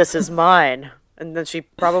mine. And this is mine. And then she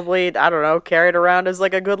probably, I don't know, carried around as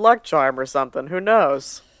like a good luck charm or something. Who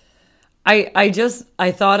knows? I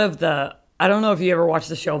thought of I don't know if you ever watched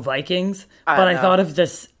the show Vikings, but I thought of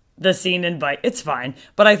the scene in it's fine.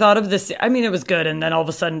 But I thought of this, I mean, it was good. And then all of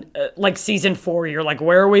a sudden, like season 4, you're like,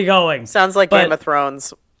 where are we going? Sounds like Game of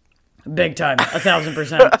Thrones. Big time,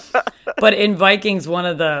 1,000%. But in Vikings, one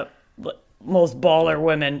of the most baller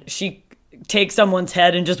women, she takes someone's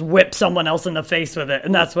head and just whip someone else in the face with it,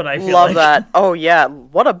 and that's what I feel Love like. that. Oh yeah,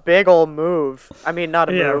 what a big old move. I mean, not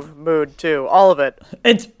a move, mood too. All of it.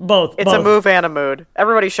 It's both. It's a move and a mood.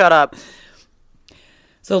 Everybody shut up.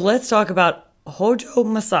 So let's talk about Hojo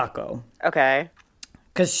Masako. Okay.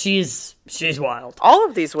 Because she's wild. All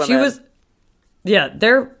of these women.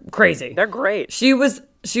 They're crazy. They're great. She was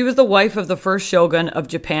the wife of the first shogun of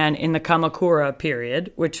Japan in the Kamakura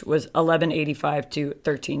period, which was 1185 to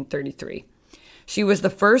 1333. She was the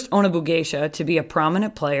first onabugeisha to be a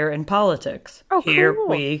prominent player in politics. Oh, Here cool.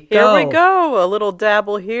 we go. Here we go. A little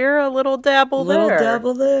dabble here, a little dabble there. A little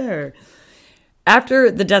dabble there.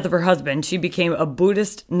 After the death of her husband, she became a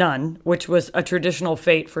Buddhist nun, which was a traditional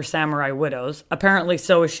fate for samurai widows. Apparently,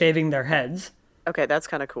 so is shaving their heads. Okay, that's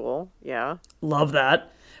kind of cool. Yeah. Love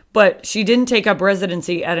that. But she didn't take up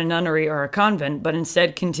residency at a nunnery or a convent, but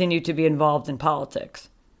instead continued to be involved in politics.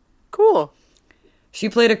 Cool. She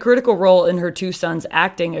played a critical role in her 2 sons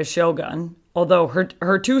acting as shogun, although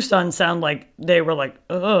her 2 sons sound like they were like,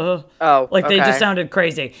 ugh. Oh, like okay. They just sounded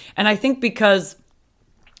crazy. And I think because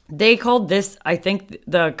they called this, I think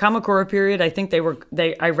the Kamakura period, I think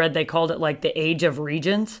I read they called it like the Age of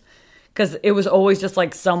Regents, because it was always just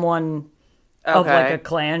like someone of like a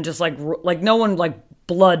clan, just like no one like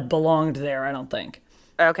blood belonged there, I don't think.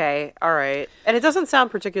 Okay, all right. And it doesn't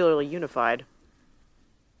sound particularly unified.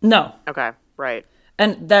 No. Okay, right.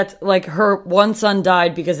 And that's like her one son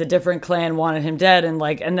died because a different clan wanted him dead, and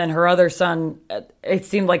then her other son, it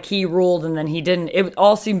seemed like he ruled and then he didn't. It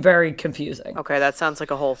all seemed very confusing. Okay, that sounds like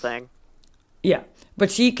a whole thing. Yeah. But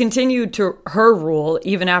she continued to her rule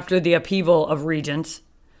even after the upheaval of regents,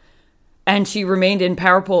 and she remained in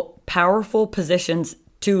powerful positions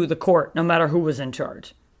to the court, no matter who was in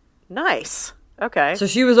charge. Nice. Okay. So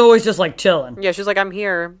she was always just like chilling. Yeah, she's like, I'm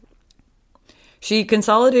here. She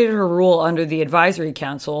consolidated her rule under the advisory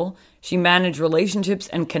council. She managed relationships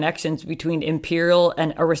and connections between imperial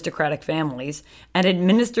and aristocratic families and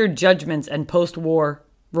administered judgments and post-war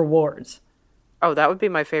rewards. Oh, that would be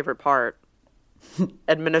my favorite part.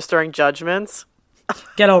 Administering judgments.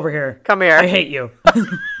 Get over here. Come here. I hate you.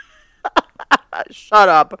 Shut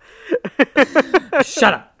up.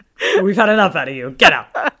 Shut up. We've had enough out of you. Get out.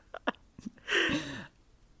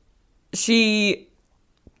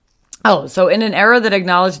 So in an era that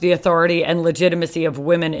acknowledged the authority and legitimacy of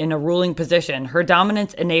women in a ruling position, her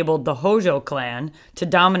dominance enabled the Hojo clan to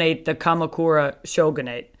dominate the Kamakura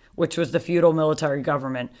shogunate, which was the feudal military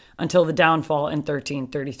government, until the downfall in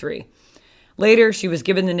 1333. Later, she was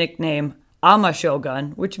given the nickname Ama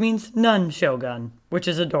Shogun, which means nun shogun, which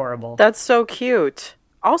is adorable. That's so cute.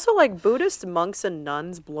 Also, like, Buddhist monks and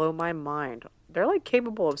nuns blow my mind. They're, like,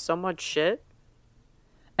 capable of so much shit.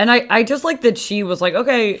 And I just like that she was like,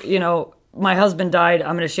 okay, my husband died,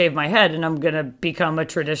 I'm going to shave my head, and I'm going to become a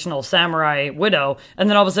traditional samurai widow. And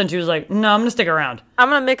then all of a sudden she was like, no, I'm going to stick around. I'm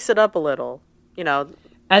going to mix it up a little,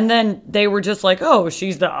 And then they were just like, oh,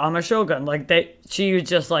 she's the Ama Shogun. Like, she was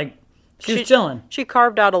just like, she was chilling. She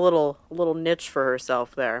carved out a little niche for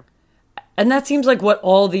herself there. And that seems like what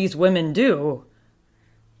all these women do.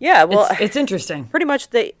 Yeah, well, it's interesting. Pretty much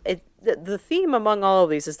the theme among all of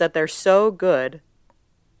these is that they're so good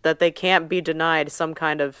that they can't be denied some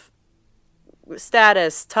kind of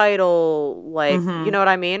status, title, like, you know what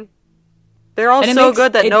I mean? They're all so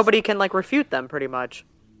good that nobody can, like, refute them, pretty much.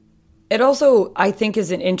 It also, I think,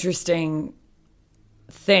 is an interesting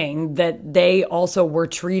thing that they also were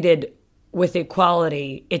treated with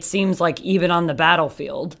equality, it seems like, even on the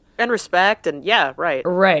battlefield. And respect, and yeah, right.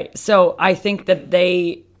 Right. So I think that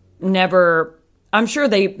they never... I'm sure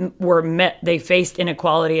they faced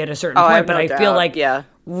inequality at a certain point, but I feel like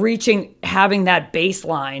having that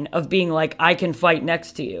baseline of being like, I can fight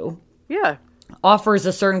next to you, offers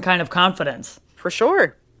a certain kind of confidence. For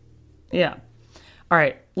sure. Yeah. All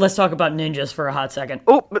right, let's talk about ninjas for a hot second.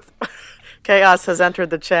 Oh, Chaos has entered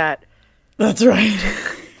the chat. That's right.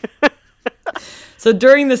 So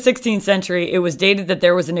during the 16th century, it was dated that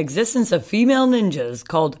there was an existence of female ninjas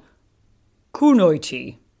called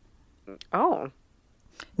kunoichi. Oh.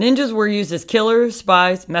 Ninjas were used as killers,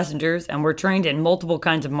 spies, messengers, and were trained in multiple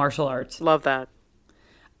kinds of martial arts. Love that.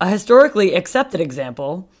 A historically accepted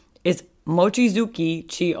example is Mochizuki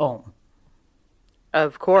Chi-Om.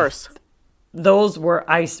 Of course.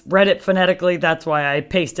 I read it phonetically, that's why I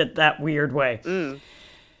pasted that weird way.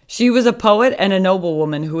 She was a poet and a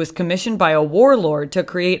noblewoman who was commissioned by a warlord to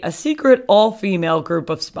create a secret all-female group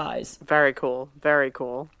of spies. Very cool. Very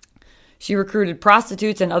cool. She recruited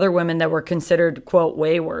prostitutes and other women that were considered, quote,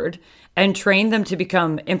 wayward, and trained them to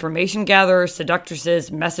become information gatherers,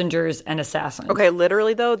 seductresses, messengers, and assassins. Okay,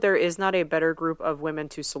 literally, though, there is not a better group of women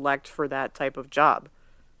to select for that type of job.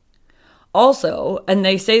 Also, and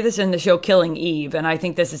they say this in the show Killing Eve, and I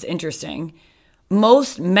think this is interesting,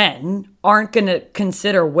 most men aren't going to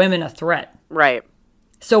consider women a threat. Right.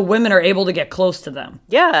 So women are able to get close to them.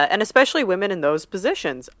 Yeah, and especially women in those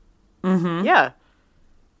positions. Mm-hmm. Yeah.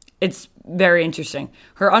 It's very interesting.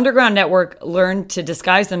 Her underground network learned to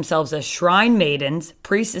disguise themselves as shrine maidens,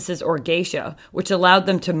 priestesses, or geisha, which allowed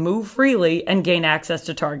them to move freely and gain access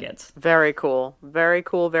to targets. Very cool. Very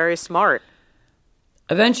cool. Very smart.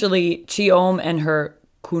 Eventually, Chi-Om and her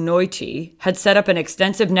kunoichi had set up an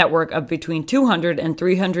extensive network of between 200 and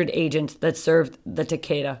 300 agents that served the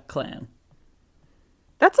Takeda clan.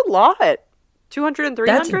 That's a lot. 200 and 300?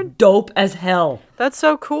 That's dope as hell. That's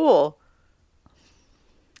so cool.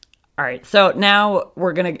 All right, so now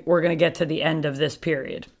we're gonna get to the end of this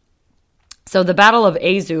period. So the Battle of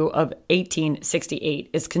Aizu of 1868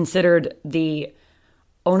 is considered the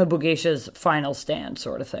Onobugeisha's final stand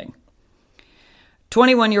sort of thing.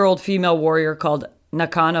 21-year-old female warrior called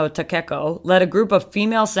Nakano Takeko led a group of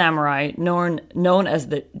female samurai known as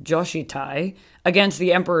the Joshitai against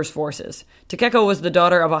the emperor's forces. Takeko was the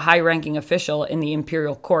daughter of a high-ranking official in the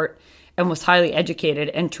imperial court and was highly educated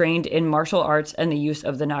and trained in martial arts and the use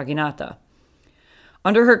of the naginata.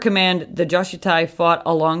 Under her command, the Joshitai fought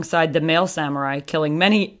alongside the male samurai, killing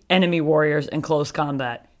many enemy warriors in close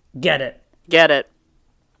combat. Get it. Get it.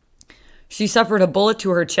 She suffered a bullet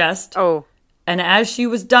to her chest, Oh, and as she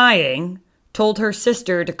was dying, told her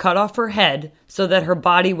sister to cut off her head so that her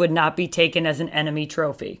body would not be taken as an enemy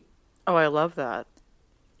trophy. oh, I love that.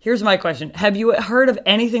 Here's my question. Have you heard of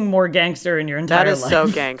anything more gangster in your entire That is life? so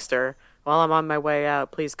gangster. While I'm on my way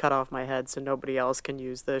out, please cut off my head so nobody else can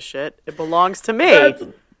use this shit. It belongs to me.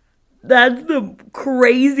 That's the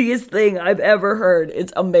craziest thing I've ever heard.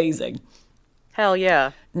 It's amazing. Hell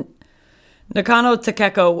yeah. Nakano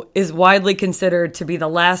Takeko is widely considered to be the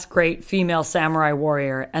last great female samurai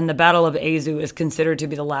warrior, and the Battle of Eizu is considered to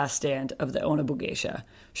be the last stand of the Onobugeisha.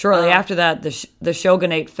 Shortly after that, the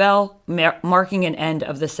shogunate fell, marking an end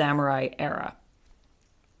of the samurai era.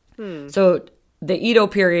 So the Edo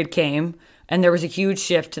period came, and there was a huge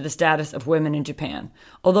shift to the status of women in Japan.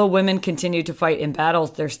 Although women continued to fight in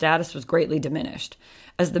battles, their status was greatly diminished.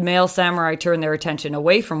 As the male samurai turned their attention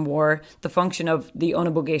away from war, the function of the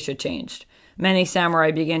Onobugeisha changed. Many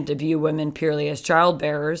samurai began to view women purely as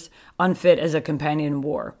childbearers, unfit as a companion in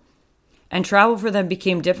war. And travel for them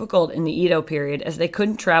became difficult in the Edo period as they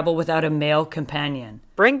couldn't travel without a male companion.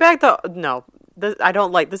 Bring back the no. I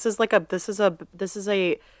don't like this. Is a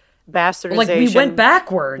bastardization. Like we went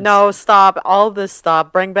backwards. No, stop. All of this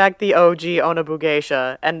stop. Bring back the OG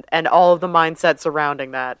Onobugeisha and all of the mindset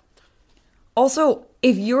surrounding that. Also,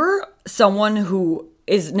 if you're someone who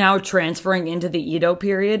is now transferring into the Edo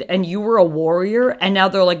period and you were a warrior and now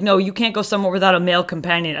they're like, no, you can't go somewhere without a male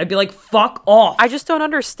companion, I'd be like, fuck off. I just don't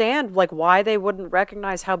understand like why they wouldn't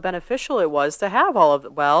recognize how beneficial it was to have all of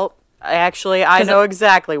it. Well, actually, I know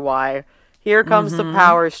exactly why. Here comes the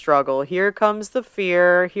power struggle. Here comes the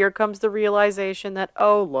fear. Here comes the realization that,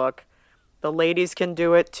 oh, look, the ladies can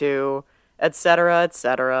do it too, etc.,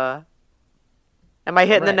 etc. Am I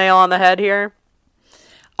hitting the nail on the head here?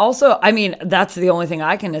 Also, I mean, that's the only thing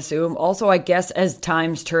I can assume. Also, I guess as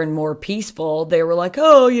times turned more peaceful, they were like,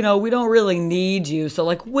 oh, you know, we don't really need you, so,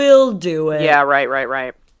 like, we'll do it. Yeah,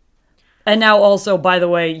 right. And now also, by the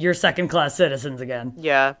way, you're second-class citizens again.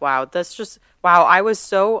 Yeah, wow. That's just, wow, I was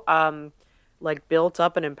so, like, built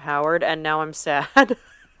up and empowered, and now I'm sad.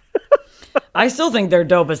 I still think they're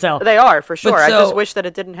dope as hell. They are, for sure. But I just wish that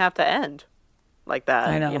it didn't have to end like that,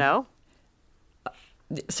 I know. you know?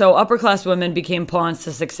 So upper-class women became pawns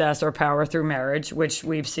to success or power through marriage, which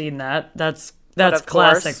we've seen that. That's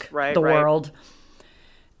classic, right, the world.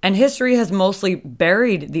 And history has mostly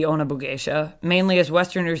buried the Onobugeisha, mainly as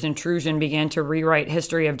Westerners' intrusion began to rewrite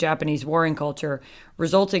history of Japanese warring culture,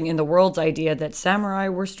 resulting in the world's idea that samurai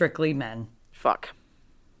were strictly men. Fuck.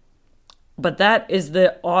 But that is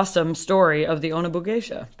the awesome story of the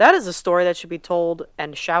Onobugeisha. That is a story that should be told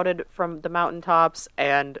and shouted from the mountaintops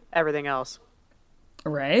and everything else.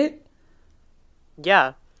 Right?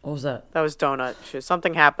 Yeah. What was that? That was donut shit.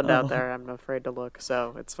 Something happened out there. I'm afraid to look,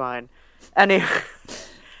 so it's fine.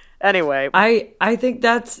 Anyway. I think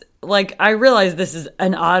that's, like, I realize this is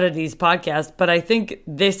an oddities podcast, but I think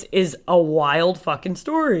this is a wild fucking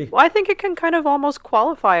story. Well, I think it can kind of almost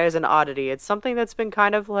qualify as an oddity. It's something that's been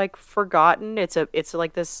kind of, like, forgotten. It's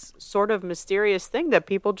like this sort of mysterious thing that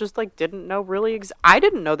people just, like, didn't know really I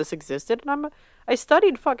didn't know this existed, and I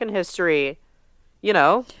studied fucking history, you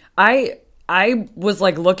know? I was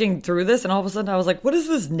like looking through this and all of a sudden I was like, what is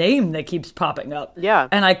this name that keeps popping up? Yeah.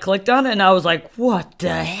 And I clicked on it and I was like, what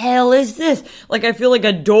the hell is this? Like, I feel like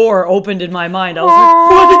a door opened in my mind. I was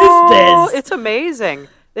like, what is this? It's amazing.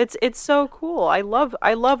 It's so cool. I love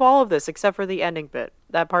all of this except for the ending bit.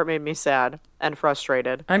 That part made me sad and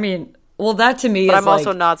frustrated. I mean, well, that to me but is I'm also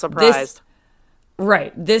like, not surprised.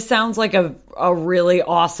 Right. This sounds like a really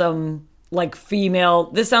awesome, like,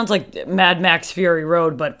 female. This sounds like Mad Max Fury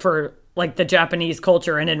Road, but for like the Japanese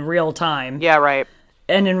culture and in real time. Yeah, right.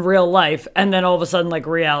 And in real life. And then all of a sudden, like,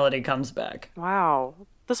 reality comes back. Wow.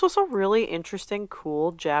 This was a really interesting,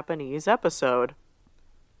 cool Japanese episode.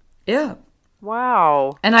 Yeah.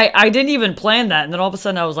 Wow. And I didn't even plan that. And then all of a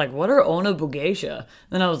sudden I was like, what are Onobugeisha?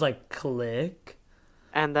 Then I was like, click.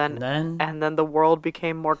 And then the world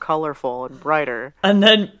became more colorful and brighter. And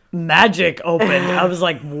then magic opened. I was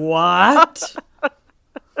like, what?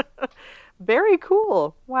 Very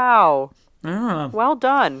cool. Wow. Well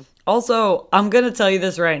done. Also, I'm going to tell you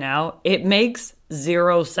this right now. It makes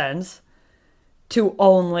zero sense to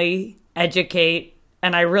only educate,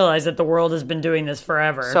 and I realize that the world has been doing this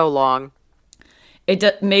forever. So long.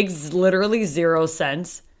 It makes literally zero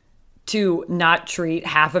sense to not treat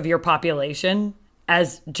half of your population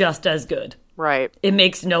as just as good. Right. It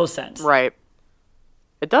makes no sense. Right.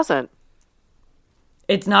 It doesn't.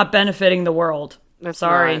 It's not benefiting the world.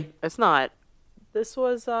 Sorry. It's not. This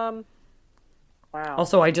was, wow.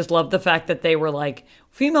 Also, I just love the fact that they were like,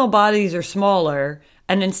 female bodies are smaller,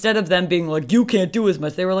 And instead of them being like, you can't do as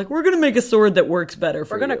much, they were like, we're going to make a sword that works better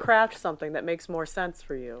for you. We're going to craft something that makes more sense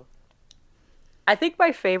for you. I think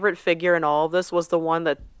my favorite figure in all of this was the one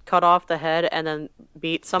that cut off the head and then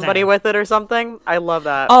beat somebody with it or something. I love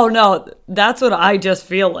that. Oh no, that's what I just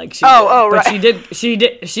feel like she did. Right. But she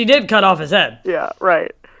did cut off his head. Yeah,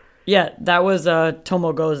 right. Yeah, that was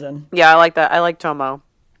Tomo Gozen. Yeah, I like that. I like Tomo.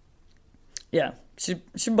 Yeah, she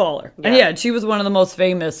baller. Yeah. And yeah, she was one of the most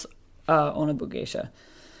famous Onabu geisha.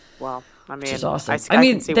 Well, I mean, which is awesome. I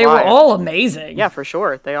mean, they were all amazing. Yeah, for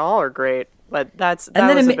sure. They all are great. But that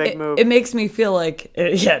was a big move. It makes me feel like,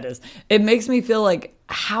 yeah, it is. It makes me feel like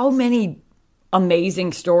how many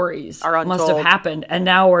amazing stories must have happened and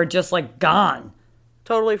now are just like gone.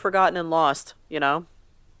 Totally forgotten and lost, you know?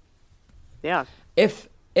 Yeah. If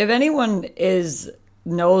anyone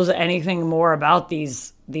knows anything more about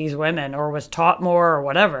these women or was taught more or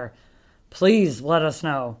whatever, please let us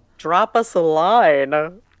know. Drop us a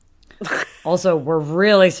line. Also, we're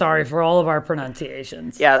really sorry for all of our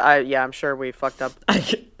pronunciations. Yeah, I'm sure we fucked up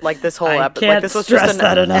like this whole episode. Like this was just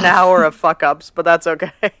an hour of fuck ups, but that's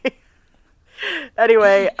okay.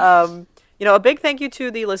 Anyway, a big thank you to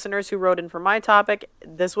the listeners who wrote in for my topic.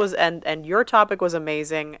 This was and your topic was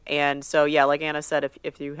amazing. And so yeah, like Anna said,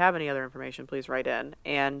 if you have any other information, please write in.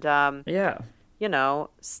 And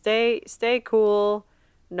stay cool.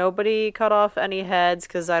 Nobody cut off any heads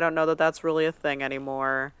because I don't know that that's really a thing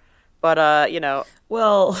anymore. But,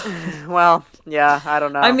 well, yeah, I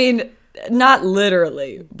don't know. I mean, not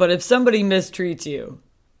literally, but if somebody mistreats you,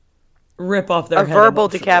 rip off their head. A verbal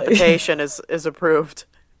decapitation is approved.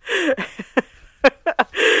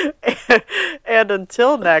 And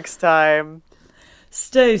until next time,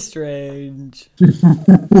 stay strange.